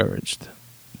be discouraged.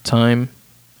 Time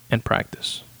and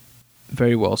practice.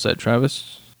 Very well said,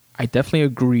 Travis. I definitely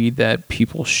agree that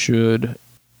people should,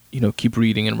 keep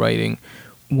reading and writing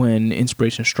when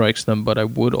inspiration strikes them, but I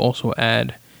would also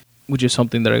add, which is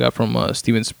something that I got from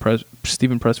Steven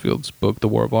Pressfield's book, The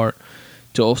War of Art,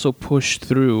 to also push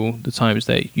through the times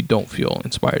that you don't feel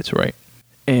inspired to write.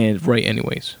 And write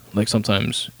anyways. Like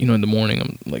sometimes, in the morning,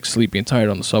 I'm like sleepy and tired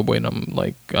on the subway, and I'm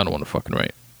like, I don't want to fucking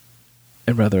write.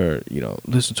 I'd rather,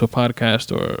 listen to a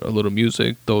podcast or a little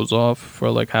music, doze off for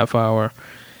like half hour.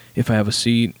 If I have a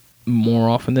seat, more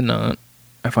often than not,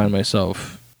 I find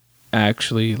myself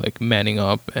actually like manning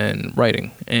up and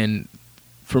writing. And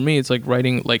for me, it's like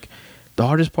writing, like the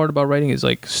hardest part about writing is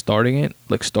like starting it,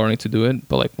 like starting to do it.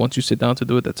 But like once you sit down to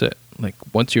do it, that's it. Like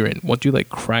once you're in, once you like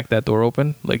crack that door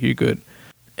open, like you're good.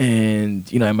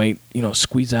 And, I might,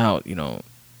 squeeze out,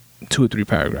 2 or 3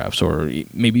 paragraphs, or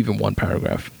maybe even one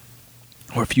paragraph,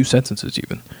 or a few sentences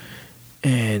even.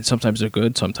 And sometimes they're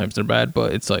good, sometimes they're bad,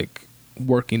 but it's like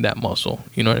working that muscle,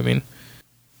 you know what I mean?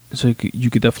 So you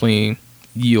could definitely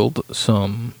yield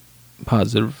some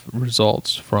positive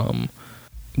results from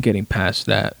getting past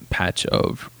that patch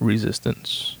of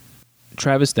resistance.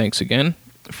 Travis, thanks again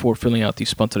for filling out the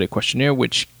Spun Today questionnaire,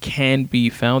 which can be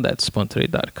found at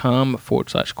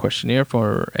spuntoday.com/questionnaire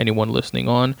for anyone listening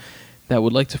on that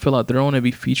would like to fill out their own and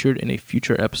be featured in a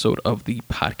future episode of the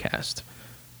podcast.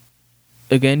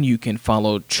 Again, you can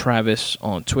follow Travis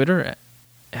on Twitter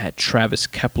at Travis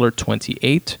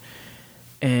Kepler28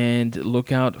 and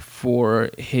look out for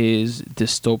his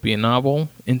dystopian novel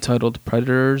entitled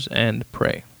Predators and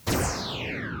Prey.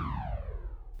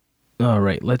 All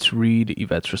right, let's read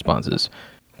Yvette's responses.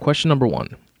 Question number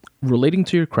 1. Relating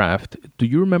to your craft, do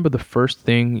you remember the first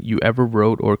thing you ever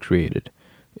wrote or created?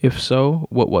 If so,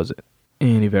 what was it?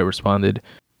 And Yvette responded,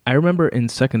 I remember in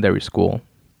high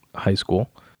school,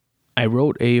 I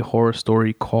wrote a horror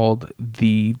story called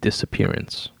The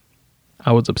Disappearance.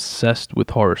 I was obsessed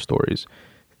with horror stories,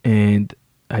 And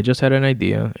I just had an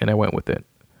idea and I went with it.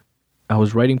 I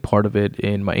was writing part of it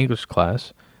in my English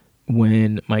class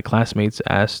when my classmates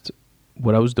asked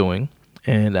what I was doing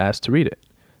and asked to read it.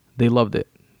 They loved it.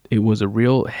 It was a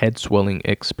real head swelling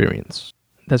experience.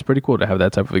 That's pretty cool to have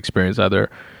that type of experience. Either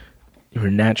you're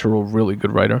a natural, really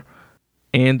good writer,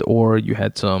 and or you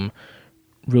had some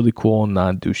really cool,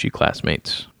 non-douchey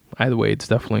classmates. Either way, it's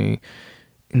definitely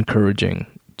encouraging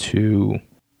to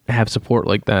have support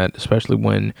like that, especially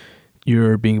when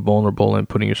you're being vulnerable and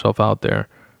putting yourself out there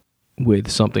with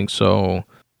something so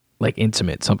like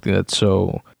intimate, something that's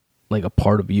so like a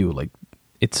part of you, like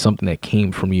it's something that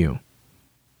came from you.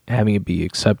 Having it be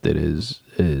accepted is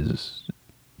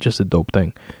just a dope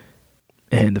thing.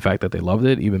 And the fact that they loved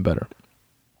it, even better.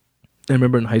 I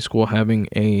remember in high school having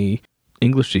a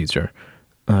English teacher,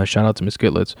 shout out to Miss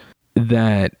Gitlitz,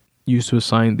 that used to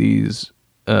assign these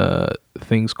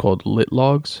things called lit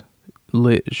logs.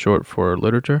 Lit is short for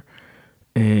literature.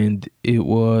 And it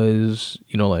was,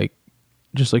 like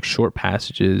just like short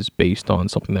passages based on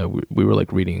something that we were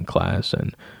like reading in class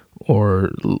or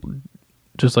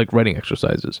just like writing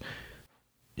exercises.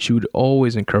 She would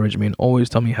always encourage me and always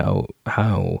tell me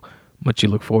how much she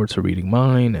looked forward to reading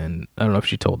mine. And I don't know if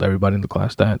she told everybody in the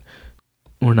class that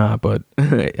or not, but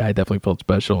I definitely felt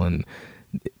special, and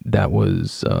that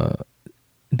was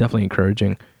definitely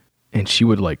encouraging. And she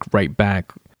would like write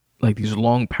back like these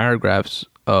long paragraphs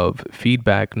of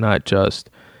feedback, not just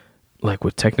like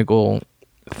with technical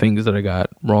things that I got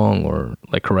wrong or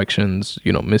like corrections,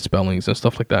 misspellings and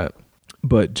stuff like that,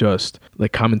 but just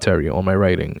like commentary on my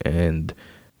writing and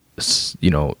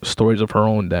stories of her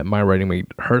own that my writing made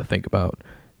her think about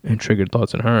and triggered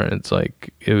thoughts in her. And it's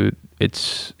like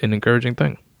it's an encouraging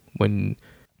thing when,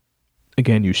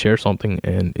 again, you share something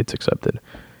and it's accepted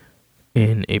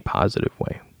in a positive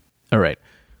way. All right,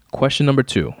 question number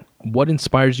 2: what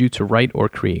inspires you to write or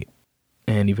create?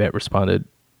 And Yvette responded,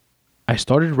 I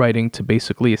started writing to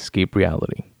basically escape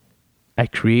reality. I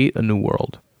create a new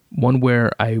world, one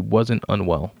where I wasn't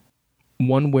unwell,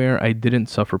 one where I didn't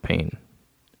suffer pain,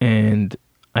 and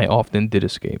I often did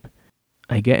escape.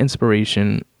 I get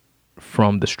inspiration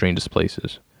from the strangest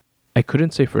places. I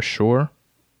couldn't say for sure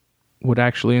what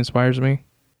actually inspires me,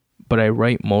 but I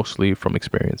write mostly from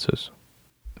experiences.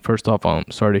 First off, I'm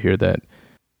sorry to hear that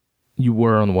you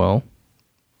were unwell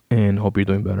and hope you're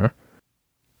doing better.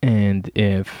 And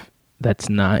if that's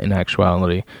not in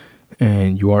actuality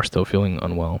and you are still feeling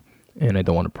unwell, and I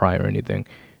don't want to pry or anything,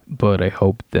 but I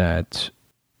hope that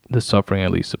the suffering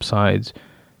at least subsides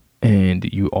and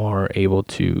you are able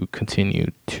to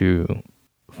continue to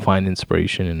find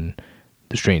inspiration in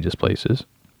the strangest places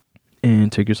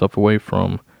and take yourself away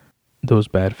from those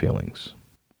bad feelings.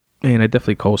 And I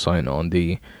definitely co-sign on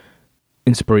the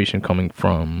inspiration coming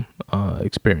from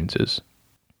experiences.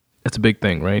 That's a big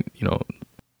thing, right?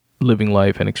 Living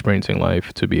life and experiencing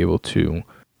life to be able to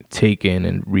take in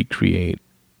and recreate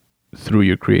through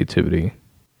your creativity,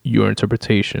 your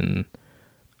interpretation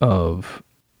of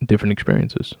different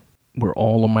experiences. We're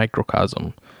all a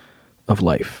microcosm of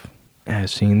life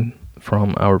as seen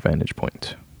from our vantage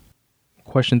point.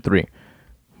 Question 3: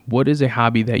 what is a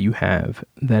hobby that you have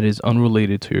that is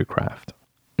unrelated to your craft?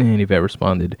 And Yvette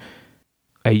responded,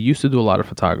 I used to do a lot of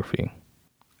photography.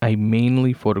 I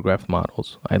mainly photographed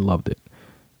models. I loved it.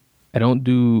 I don't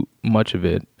do much of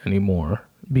it anymore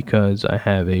because I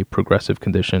have a progressive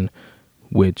condition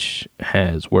which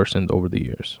has worsened over the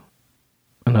years.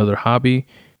 Another hobby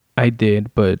I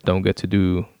did but don't get to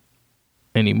do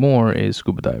anymore is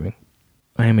scuba diving.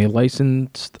 I am a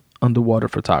licensed underwater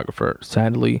photographer.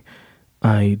 Sadly,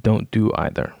 I don't do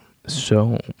either.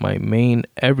 So my main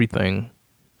everything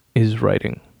is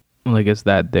writing. Well, I guess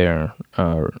that there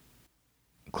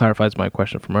clarifies my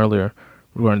question from earlier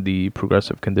regarding the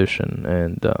progressive condition,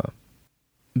 and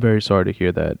very sorry to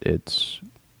hear that it's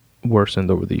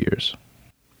worsened over the years.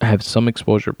 I have some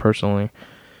exposure personally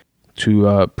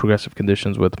to progressive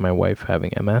conditions with my wife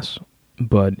having MS,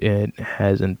 but it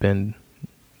hasn't been,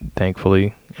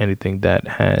 thankfully, anything that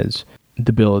has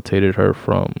debilitated her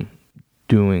from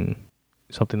doing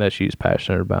something that she's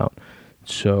passionate about.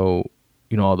 So,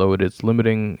 although it is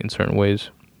limiting in certain ways,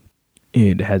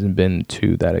 it hasn't been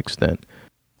to that extent.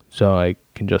 So I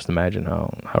can just imagine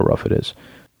how rough it is.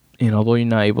 And although you're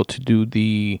not able to do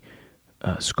the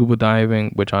scuba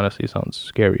diving, which honestly sounds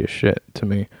scary as shit to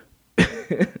me.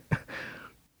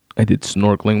 I did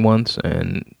snorkeling once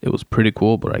and it was pretty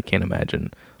cool, but I can't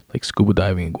imagine like scuba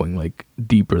diving and going like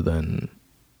deeper than,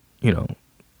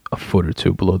 a foot or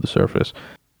two below the surface.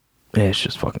 It's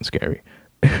just fucking scary.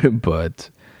 But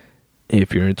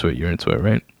if you're into it, you're into it,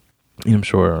 right? And I'm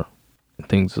sure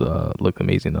things look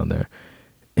amazing down there.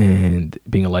 and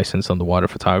being a licensed underwater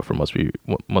photographer must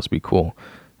be cool.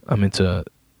 I'm into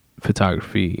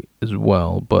photography as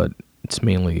well, but it's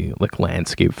mainly like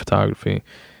landscape photography,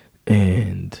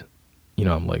 and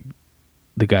I'm like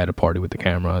the guy at a party with the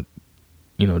camera,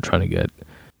 trying to get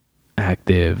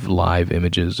active live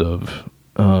images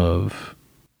of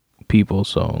people.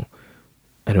 So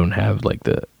I don't have like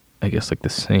the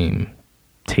same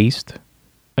taste,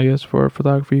 I guess, for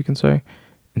photography, you can say,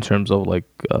 in terms of like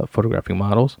photographing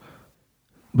models.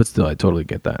 But still, I totally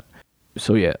get that.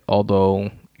 So yeah, although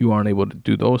you aren't able to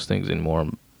do those things anymore,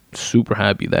 I'm super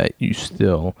happy that you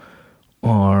still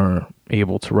are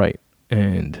able to write.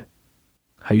 And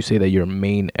how you say that your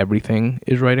main everything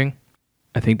is writing,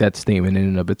 I think that statement in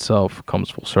and of itself comes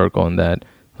full circle, in that,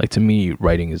 like, to me,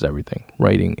 writing is everything.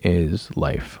 Writing is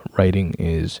life. Writing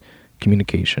is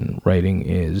communication. Writing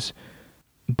is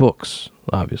books,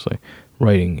 obviously.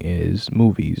 Writing is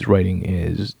movies. Writing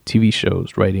is TV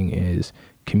shows. Writing is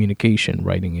communication.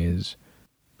 Writing is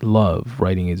love.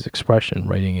 Writing is expression.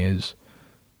 Writing is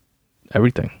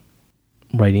everything.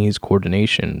 Writing is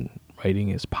coordination. Writing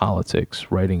is politics.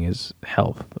 Writing is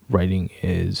health. Writing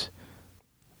is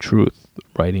truth.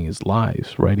 Writing is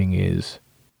lies. Writing is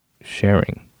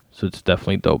sharing. So it's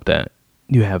definitely dope that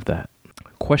you have that.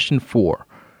 Question 4.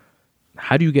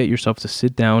 How do you get yourself to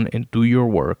sit down and do your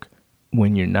work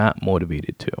when you're not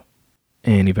motivated to?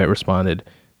 And Yvette responded,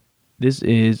 this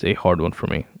is a hard one for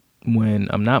me. When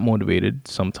I'm not motivated,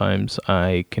 sometimes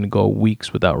I can go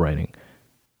weeks without writing.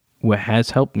 What has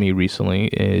helped me recently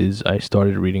is I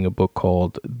started reading a book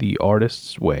called The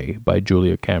Artist's Way by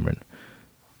Julia Cameron.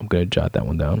 I'm going to jot that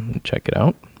one down and check it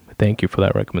out. Thank you for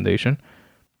that recommendation.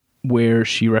 Where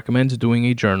she recommends doing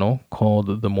a journal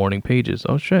called The Morning Pages.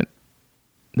 Oh shit.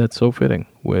 That's so fitting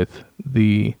with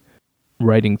the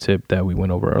writing tip that we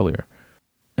went over earlier.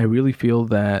 I really feel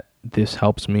that this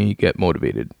helps me get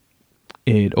motivated.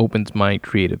 It opens my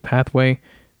creative pathway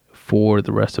for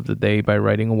the rest of the day by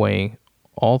writing away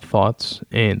all thoughts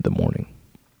in the morning.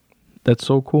 That's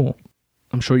so cool.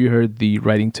 I'm sure you heard the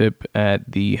writing tip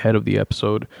at the head of the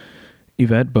episode,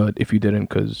 Yvette, but if you didn't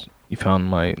because you found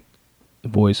my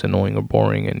voice annoying or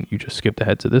boring and you just skipped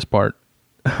ahead to this part,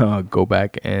 go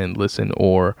back and listen,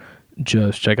 or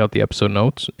just check out the episode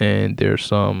notes. And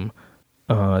there's an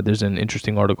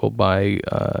interesting article by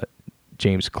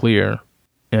James Clear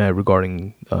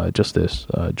regarding just this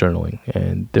journaling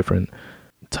and different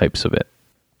types of it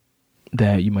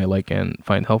that you might like and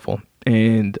find helpful.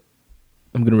 And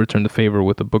I'm going to return the favor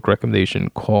with a book recommendation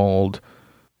called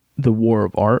The War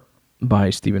of Art by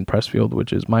Steven Pressfield,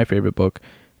 which is my favorite book,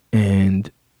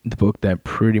 and the book that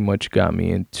pretty much got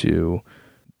the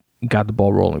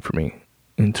ball rolling for me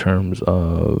in terms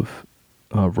of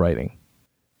writing.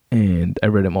 And I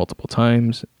read it multiple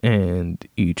times, and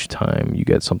each time you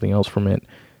get something else from it.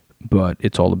 But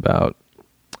it's all about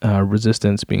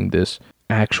resistance being this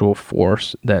actual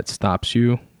force that stops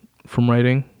you from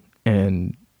writing,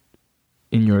 and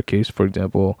in your case, for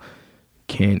example,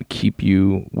 can keep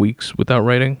you weeks without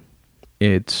writing.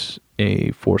 It's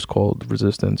a force called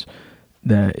resistance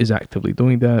that is actively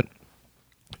doing that,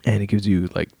 and it gives you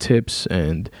like tips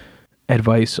and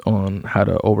advice on how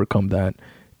to overcome that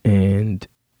and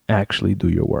actually do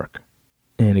your work.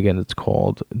 And again, it's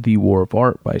called The War of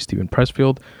Art by Steven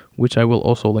Pressfield, which I will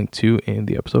also link to in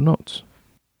the episode notes.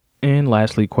 And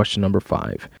lastly, question number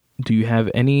 5. Do you have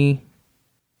any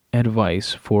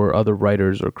advice for other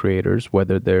writers or creators,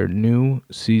 whether they're new,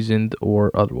 seasoned, or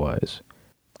otherwise?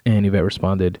 And Yvette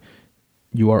responded,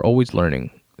 you are always learning,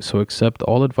 so accept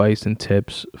all advice and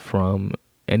tips from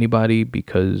anybody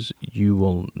because you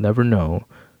will never know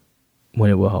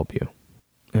when it will help you.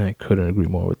 And I couldn't agree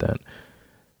more with that.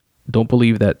 Don't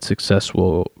believe that success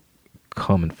will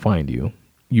come and find you.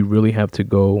 You really have to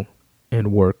go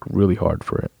and work really hard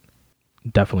for it.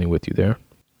 Definitely with you there.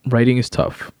 Writing is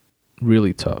tough,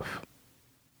 really tough.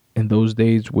 In those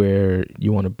days where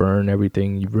you want to burn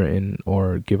everything you've written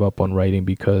or give up on writing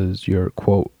because you're,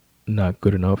 quote, not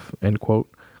good enough, end quote,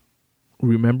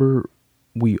 remember,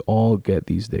 we all get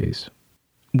these days.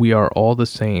 We are all the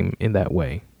same in that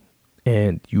way,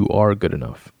 and you are good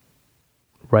enough.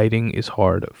 Writing is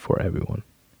hard for everyone.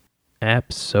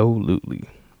 Absolutely.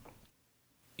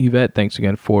 Yvette, thanks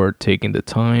again for taking the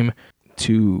time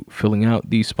to filling out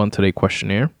the Spun Today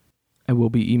questionnaire. I will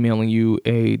be emailing you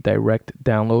a direct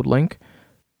download link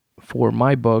for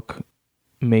my book,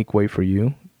 Make Way for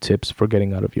You, Tips for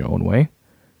Getting Out of Your Own Way.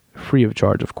 Free of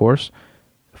charge, of course,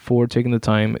 for taking the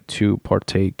time to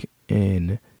partake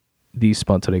in the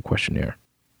Spun Today questionnaire.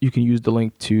 You can use the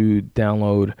link to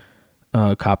download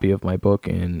a copy of my book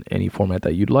in any format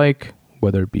that you'd like,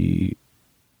 whether it be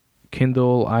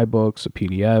Kindle, iBooks, a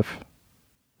PDF,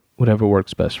 whatever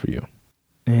works best for you.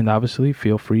 And obviously,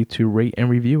 feel free to rate and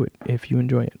review it if you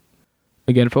enjoy it.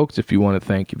 Again, folks, if you want to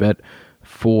thank Yvette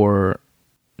for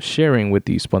sharing with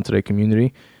the Spun Today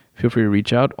community, feel free to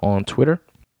reach out on Twitter,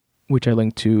 which I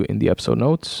linked to in the episode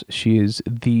notes. She is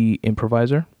The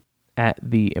Improviser, at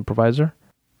The Improviser.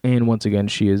 And once again,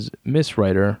 she is Miss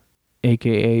Writer,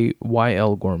 a.k.a.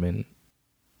 Y.L. Gorman,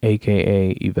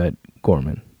 a.k.a. Yvette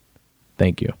Gorman.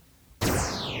 Thank you.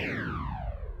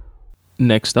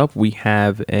 Next up, we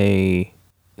have a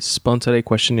Spun Today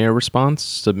questionnaire response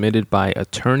submitted by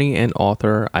attorney and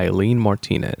author Eileen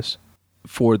Martinez.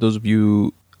 For those of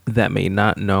you that may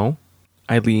not know,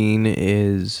 Eileen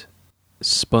is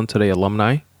Spun Today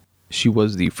alumni. She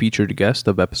was the featured guest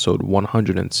of episode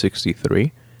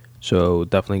 163. So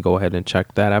definitely go ahead and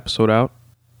check that episode out.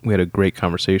 We had a great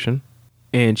conversation.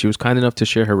 And she was kind enough to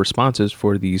share her responses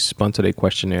for the Spun Today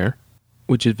questionnaire,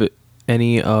 which if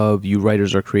any of you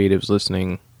writers or creatives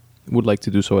listening would like to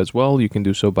do so as well, you can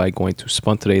do so by going to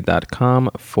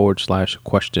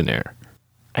spuntoday.com/questionnaire.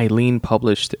 Eileen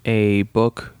published a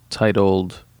book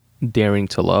titled Daring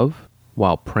to Love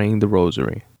While Praying the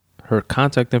Rosary. Her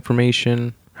contact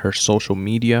information, her social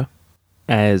media,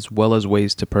 as well as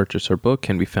ways to purchase her book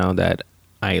can be found at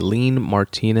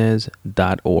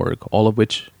eileenmartinez.org, all of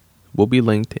which will be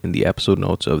linked in the episode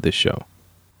notes of this show.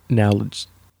 Now let's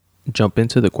jump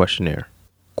into the questionnaire.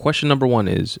 Question number 1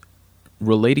 is,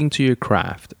 relating to your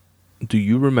craft, do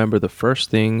you remember the first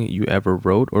thing you ever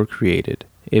wrote or created?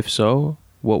 If so,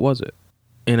 what was it?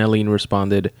 And Eileen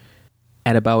responded,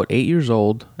 at about 8 years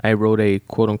old, I wrote a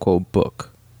quote-unquote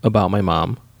book about my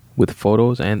mom with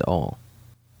photos and all.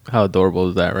 How adorable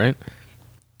is that, right?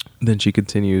 Then she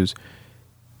continues,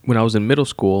 when I was in middle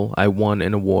school, I won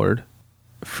an award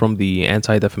from the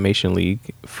Anti-Defamation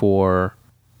League for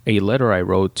a letter I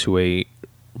wrote to a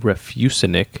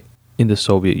refusenik in the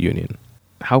Soviet Union.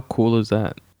 How cool is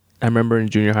that? I remember in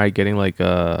junior high getting like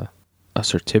a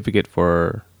certificate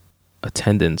for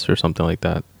attendance or something like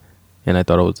that. And I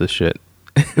thought it was this shit.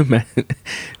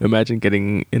 Imagine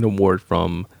getting an award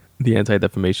from the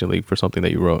Anti-Defamation League for something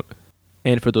that you wrote.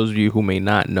 And for those of you who may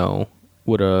not know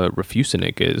what a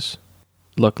refusenik is,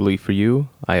 luckily for you,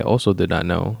 I also did not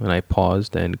know, and I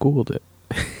paused and Googled it.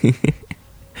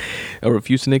 A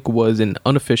refusenik was an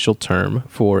unofficial term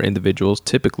for individuals,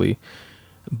 typically,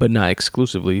 but not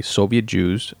exclusively, Soviet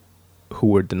Jews who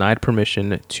were denied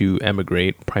permission to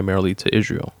emigrate primarily to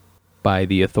Israel by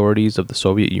the authorities of the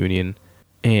Soviet Union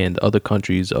and other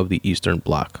countries of the Eastern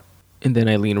Bloc. And then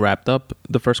Eileen wrapped up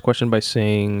the first question by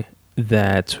saying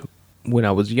that when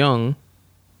I was young,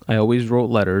 I always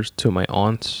wrote letters to my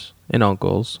aunts and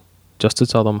uncles just to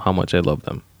tell them how much I love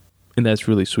them. And that's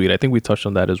really sweet. I think we touched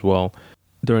on that as well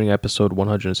during episode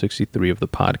 163 of the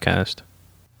podcast.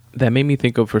 That made me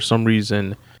think of, for some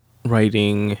reason,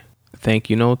 writing thank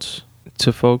you notes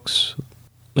to folks.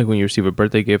 Like when you receive a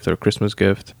birthday gift or a Christmas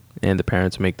gift and the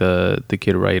parents make the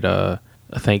kid write a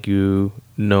thank you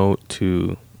note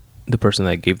to the person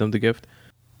that gave them the gift.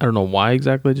 I don't know why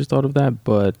exactly I just thought of that,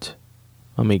 but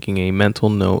I'm making a mental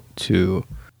note to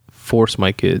force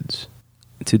my kids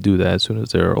to do that as soon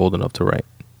as they're old enough to write.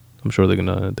 I'm sure they're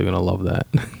gonna love that.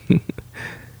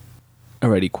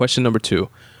 Alrighty, question number 2.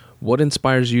 What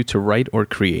inspires you to write or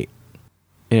create?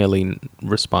 And Eileen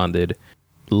responded,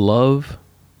 love,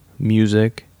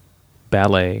 music,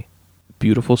 ballet,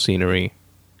 beautiful scenery,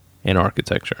 and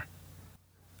architecture.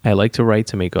 I like to write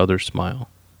to make others smile.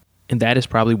 And that is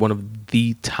probably one of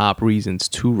the top reasons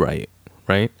to write,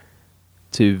 right?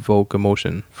 To evoke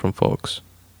emotion from folks.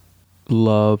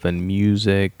 Love and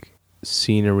music,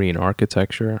 scenery, and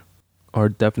architecture are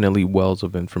definitely wells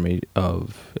of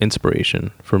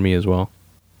inspiration for me as well.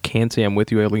 Can't say I'm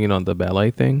with you, Eileen, on the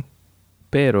ballet thing,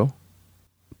 pero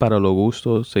para lo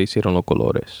gusto se hicieron los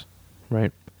colores,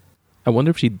 right? I wonder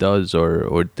if she does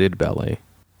or did ballet,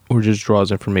 or just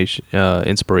draws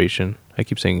inspiration. I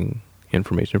keep saying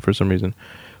information for some reason,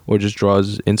 or just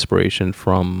draws inspiration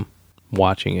from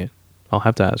watching it. I'll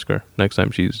have to ask her next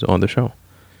time she's on the show.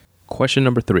 Question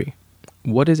number 3.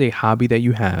 What is a hobby that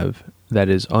you have that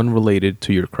is unrelated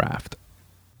to your craft?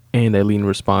 And Eileen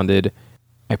responded,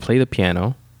 I play the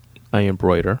piano. I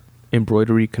embroider.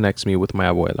 Embroidery connects me with my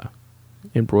abuela.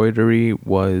 Embroidery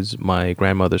was my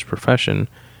grandmother's profession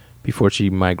before she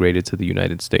migrated to the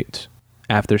United States.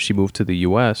 After she moved to the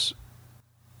US,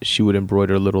 she would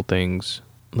embroider little things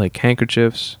like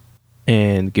handkerchiefs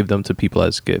and give them to people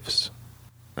as gifts.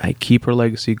 I keep her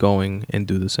legacy going and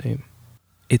do the same.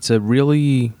 It's a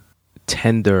really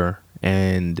tender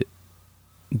and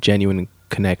genuine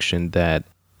connection that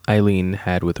Eileen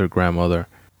had with her grandmother.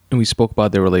 And we spoke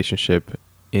about their relationship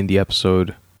in the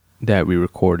episode that we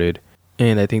recorded.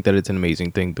 And I think that it's an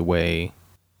amazing thing the way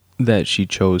that she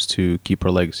chose to keep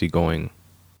her legacy going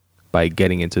by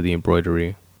getting into the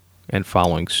embroidery and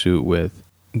following suit with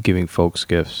giving folks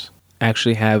gifts. I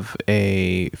actually have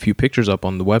a few pictures up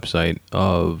on the website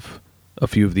of a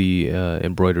few of the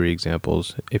embroidery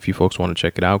examples. If you folks want to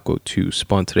check it out, go to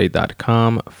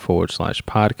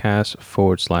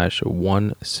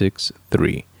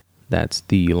spuntoday.com/podcast/163. That's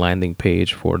the landing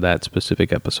page for that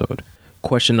specific episode.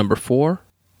 Question number 4,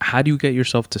 how do you get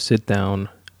yourself to sit down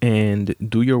and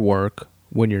do your work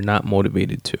when you're not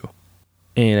motivated to?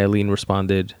 And Eileen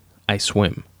responded, I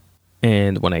swim.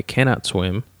 And when I cannot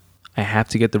swim, I have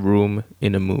to get the room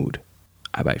in a mood.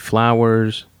 I buy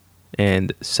flowers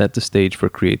and set the stage for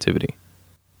creativity.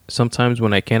 Sometimes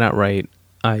when I cannot write,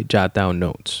 I jot down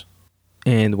notes.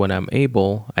 And when I'm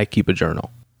able, I keep a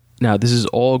journal. Now, this is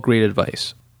all great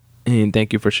advice. And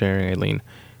thank you for sharing, Eileen.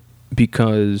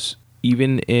 Because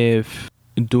even if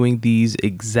doing these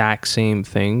exact same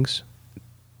things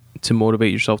to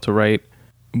motivate yourself to write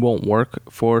won't work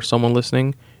for someone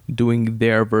listening, doing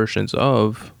their versions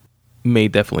of may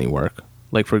definitely work.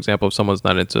 Like, for example, if someone's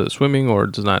not into swimming or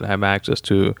does not have access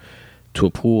to a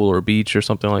pool or beach or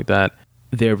something like that,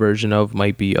 their version of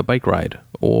might be a bike ride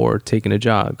or taking a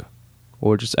jog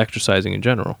or just exercising in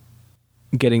general.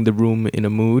 Getting the room in a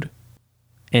mood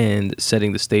and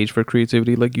setting the stage for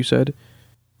creativity, like you said,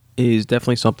 is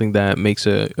definitely something that makes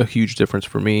a huge difference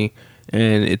for me.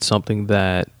 And it's something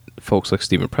that folks like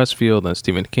Stephen Pressfield and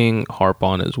Stephen King harp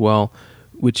on as well,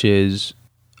 which is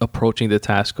approaching the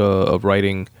task of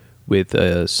writing with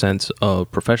a sense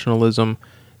of professionalism,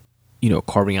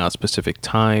 carving out specific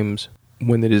times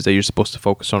when it is that you're supposed to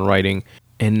focus on writing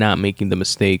and not making the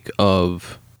mistake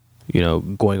of,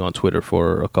 going on Twitter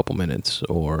for a couple minutes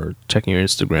or checking your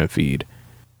Instagram feed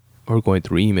or going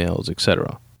through emails,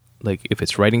 etc. Like, if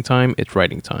it's writing time, it's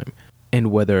writing time.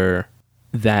 And whether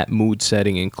that mood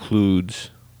setting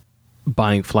includes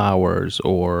buying flowers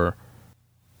or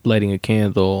lighting a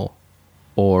candle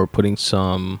or putting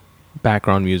some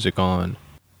background music on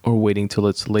or waiting till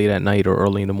it's late at night or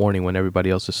early in the morning when everybody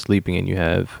else is sleeping and you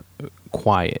have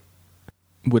quiet.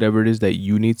 Whatever it is that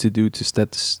you need to do to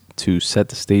set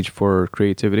the stage for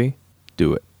creativity,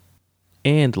 do it.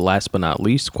 And last but not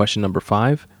least, question number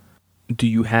 5, do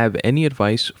you have any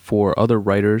advice for other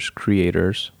writers,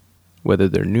 creators, whether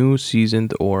they're new,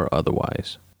 seasoned, or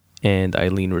otherwise? And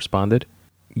Eileen responded,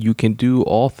 you can do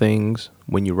all things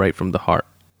when you write from the heart.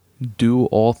 Do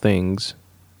all things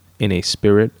in a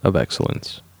spirit of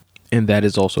excellence. And that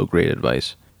is also great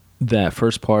advice. That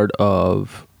first part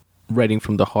of writing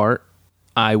from the heart,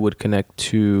 I would connect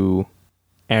to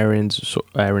Aaron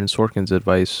Sorkin's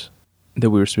advice that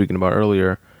we were speaking about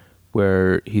earlier,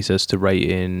 where he says to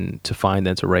find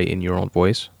and to write in your own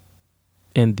voice.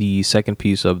 And the second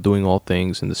piece of doing all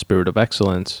things in the spirit of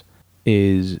excellence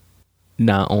is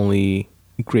not only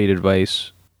great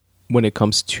advice when it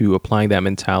comes to applying that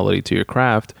mentality to your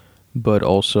craft, but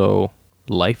also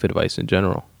life advice in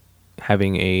general.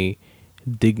 Having a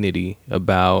dignity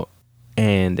about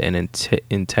and an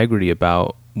integrity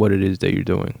about what it is that you're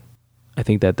doing. I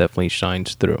think that definitely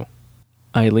shines through.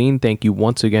 Eileen, thank you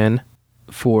once again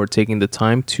for taking the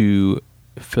time to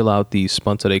fill out the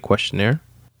Spun Today questionnaire.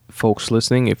 Folks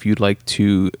listening, if you'd like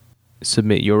to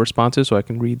submit your responses so I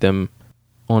can read them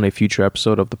on a future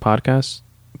episode of the podcast,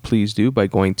 please do by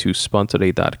going to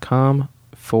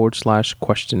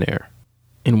spuntoday.com/questionnaire.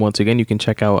 And once again, you can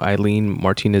check out Eileen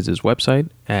Martinez's website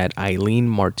at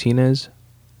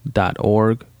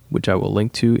eileenmartinez.org, which I will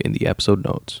link to in the episode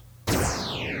notes.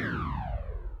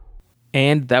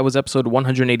 And that was episode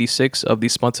 186 of the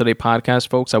Spun Today podcast,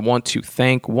 folks. I want to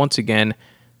thank once again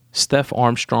Steph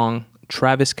Armstrong,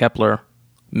 Travis Kepler,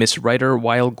 Miss Writer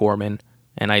Weil Gorman,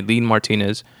 and Eileen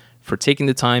Martinez for taking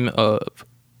the time of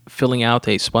filling out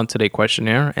a Spun Today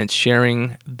questionnaire and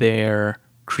sharing their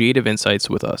creative insights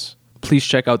with us. Please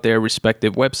check out their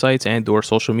respective websites and or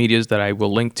social medias that I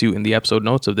will link to in the episode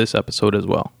notes of this episode as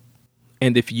well.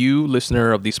 And if you,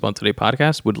 listener of the Spun Today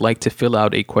podcast, would like to fill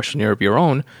out a questionnaire of your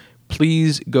own,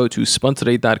 please go to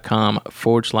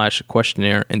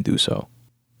spuntoday.com/questionnaire and do so.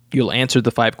 You'll answer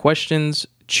the 5 questions,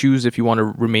 choose if you want to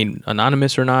remain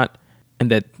anonymous or not,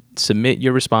 and then submit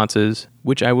your responses,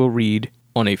 which I will read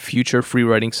on a future free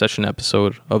writing session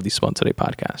episode of the Spun Today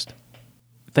podcast.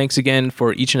 Thanks again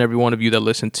for each and every one of you that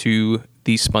listen to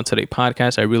the Spun Today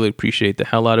podcast. I really appreciate the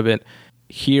hell out of it.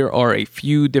 Here are a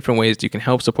few different ways you can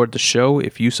help support the show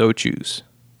if you so choose.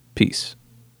 Peace.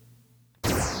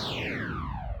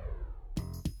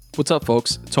 What's up,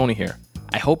 folks? Tony here.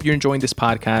 I hope you're enjoying this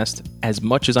podcast as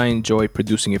much as I enjoy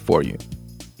producing it for you.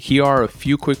 here are a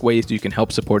few quick ways you can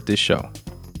help support this show.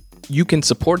 You can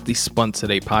support the Spun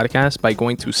Today podcast by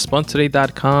going to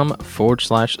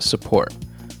spuntoday.com/support.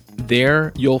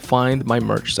 There, you'll find my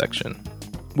merch section,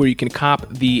 where you can cop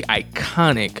the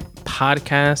iconic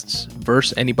Podcasts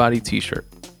vs. Anybody t-shirt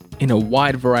in a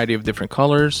wide variety of different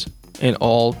colors and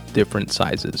all different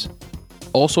sizes.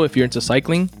 Also, if you're into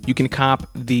cycling, you can cop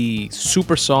the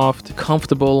super soft,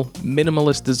 comfortable,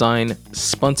 minimalist design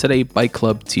Spun Today Bike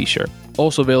Club t-shirt.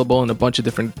 Also available in a bunch of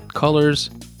different colors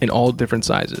in all different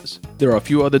sizes. There are a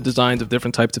few other designs of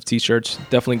different types of t-shirts.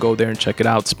 Definitely go there and check it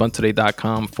out.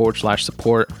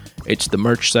 spuntoday.com/support. It's the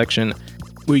merch section,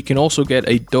 where you can also get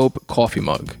a dope coffee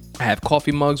mug. I have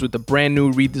coffee mugs with the brand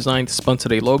new redesigned Spun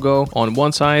Today logo on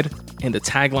one side and the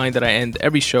tagline that I end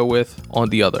every show with on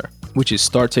the other, which is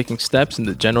start taking steps in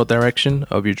the general direction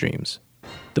of your dreams.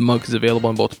 The mug is available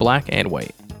in both black and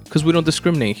white, because we don't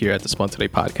discriminate here at the Spun Today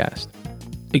podcast.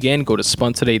 Again, go to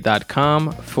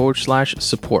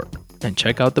spuntoday.com/support and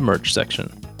check out the merch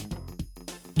section.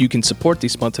 You can support the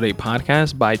Spun Today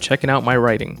podcast by checking out my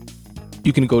writing.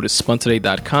 You can go to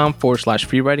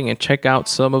spuntoday.com/free writing and check out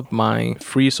some of my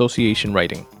free association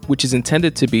writing, which is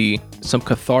intended to be some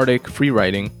cathartic free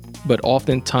writing, but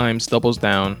oftentimes doubles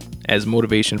down as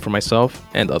motivation for myself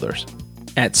and others.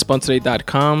 At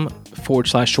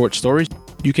spuntoday.com/short stories,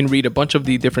 you can read a bunch of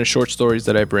the different short stories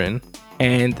that I've written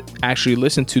and actually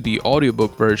listen to the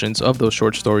audiobook versions of those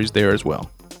short stories there as well.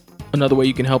 Another way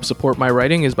you can help support my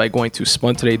writing is by going to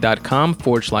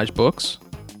spuntoday.com/books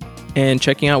and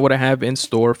checking out what I have in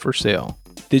store for sale.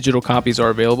 Digital copies are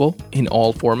available in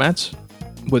all formats,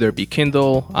 whether it be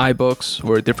Kindle, iBooks,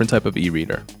 or a different type of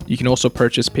e-reader. You can also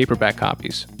purchase paperback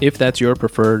copies if that's your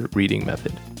preferred reading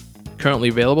method. Currently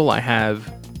available, I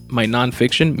have my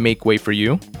nonfiction, Make Way for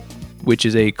You, which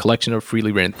is a collection of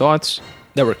freely written thoughts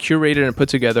that were curated and put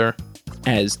together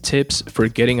as tips for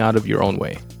getting out of your own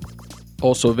way.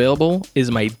 Also available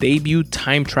is my debut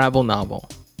time travel novel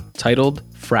titled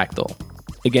Fractal.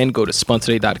 Again, go to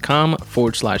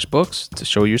spuntoday.com/books to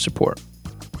show your support.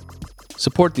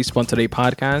 Support the Spun Today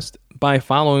podcast by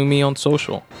following me on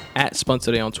social, at Spun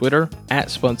Today on Twitter,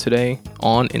 at Spun Today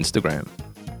on Instagram.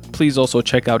 Please also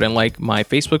check out and like my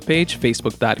Facebook page,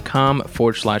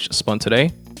 facebook.com/Spun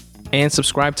Today, and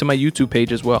subscribe to my YouTube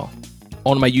page as well.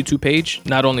 On my YouTube page,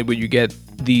 not only will you get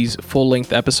these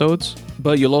full-length episodes,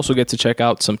 but you'll also get to check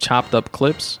out some chopped up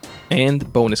clips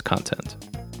and bonus content.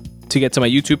 To get to my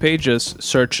YouTube page, just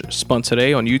search Spun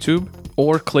Today on YouTube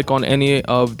or click on any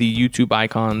of the YouTube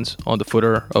icons on the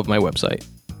footer of my website.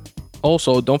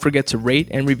 Also, don't forget to rate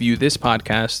and review this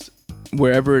podcast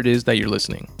wherever it is that you're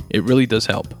listening. It really does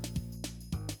help.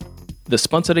 The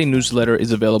Spun Today newsletter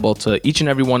is available to each and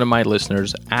every one of my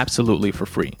listeners absolutely for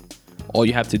free. All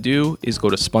you have to do is go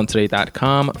to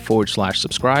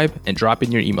spuntoday.com/subscribe and drop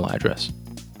in your email address.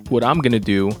 What I'm going to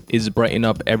do is brighten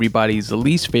up everybody's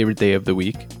least favorite day of the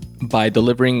week by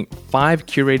delivering 5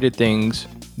 curated things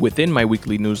within my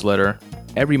weekly newsletter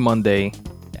every Monday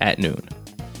at noon.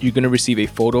 You're going to receive a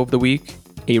photo of the week,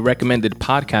 a recommended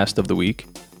podcast of the week.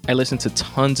 I listen to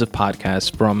tons of podcasts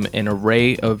from an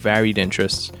array of varied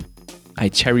interests. I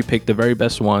cherry pick the very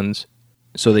best ones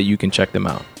so that you can check them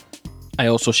out. I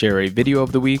also share a video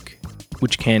of the week,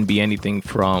 which can be anything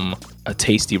from a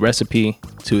tasty recipe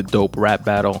to a dope rap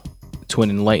battle to an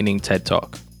enlightening TED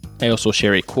Talk. I also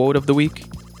share a quote of the week.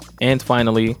 And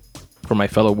finally, for my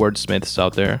fellow wordsmiths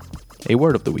out there, a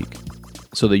word of the week,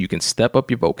 so that you can step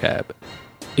up your vocab.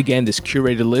 Again, this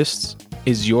curated list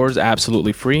is yours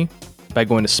absolutely free by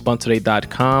going to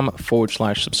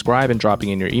spuntoday.com/subscribe and dropping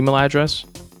in your email address,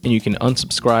 and you can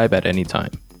unsubscribe at any time.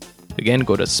 Again,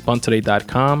 go to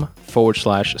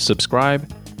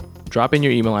spuntoday.com/subscribe, drop in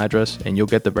your email address, and you'll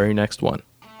get the very next one.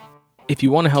 If you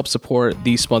want to help support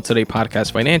the Spun Today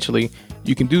podcast financially,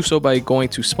 you can do so by going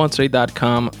to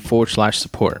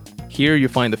spuntoday.com/support. Here you'll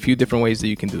find a few different ways that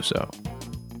you can do so.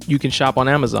 You can shop on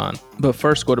Amazon, but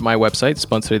first go to my website,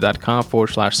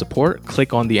 spuntoday.com/support,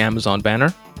 click on the Amazon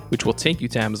banner, which will take you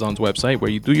to Amazon's website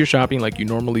where you do your shopping like you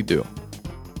normally do.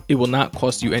 It will not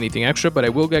cost you anything extra, but I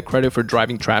will get credit for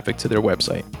driving traffic to their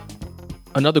website.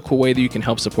 Another cool way that you can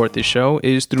help support this show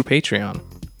is through Patreon,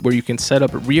 where you can set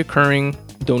up reoccurring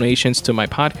donations to my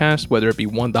podcast, whether it be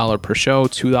 $1 per show,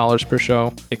 $2 per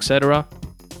show, etc.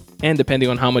 And depending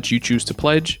on how much you choose to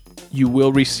pledge, you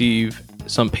will receive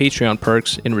some Patreon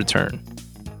perks in return.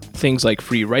 Things like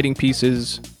free writing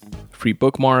pieces, free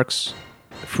bookmarks,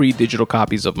 free digital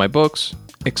copies of my books,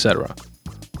 etc.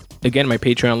 Again, my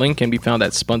Patreon link can be found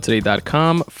at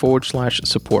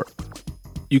spuntoday.com/support.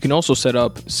 You can also set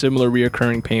up similar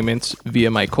reoccurring payments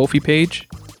via my Ko-fi page.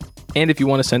 And if you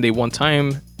want to send a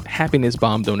one-time happiness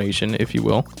bomb donation, if you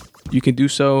will, you can do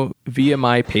so via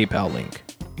my PayPal link.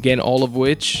 Again, all of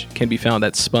which can be found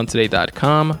at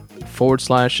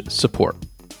spuntoday.com/support.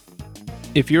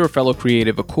 If you're a fellow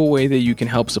creative, a cool way that you can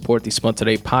help support the Spun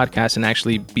Today podcast and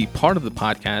actually be part of the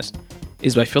podcast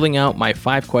is by filling out my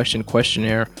 5-question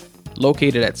questionnaire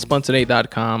located at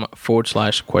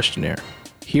spuntoday.com/questionnaire.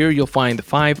 Here you'll find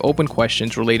 5 open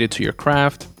questions related to your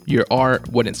craft, your art,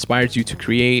 what inspires you to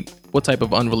create, what type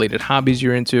of unrelated hobbies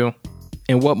you're into,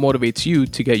 and what motivates you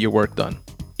to get your work done.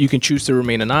 You can choose to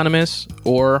remain anonymous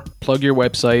or plug your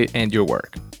website and your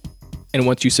work. And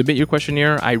once you submit your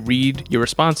questionnaire, I read your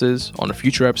responses on a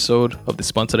future episode of the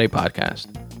Spun Today podcast.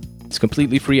 It's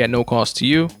completely free at no cost to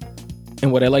you. And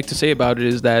what I like to say about it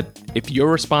is that if your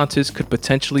responses could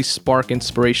potentially spark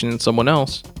inspiration in someone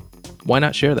else, why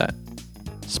not share that?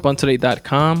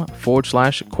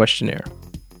 spuntoday.com/questionnaire.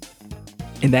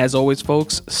 And as always,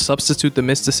 folks, substitute the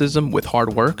mysticism with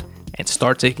hard work and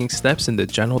start taking steps in the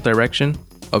general direction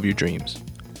of your dreams.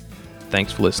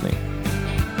 Thanks for listening.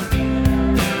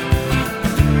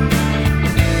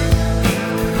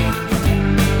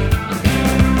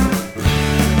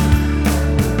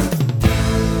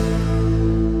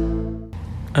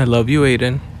 I love you,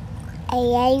 Aiden. I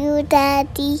love you,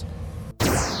 Daddy.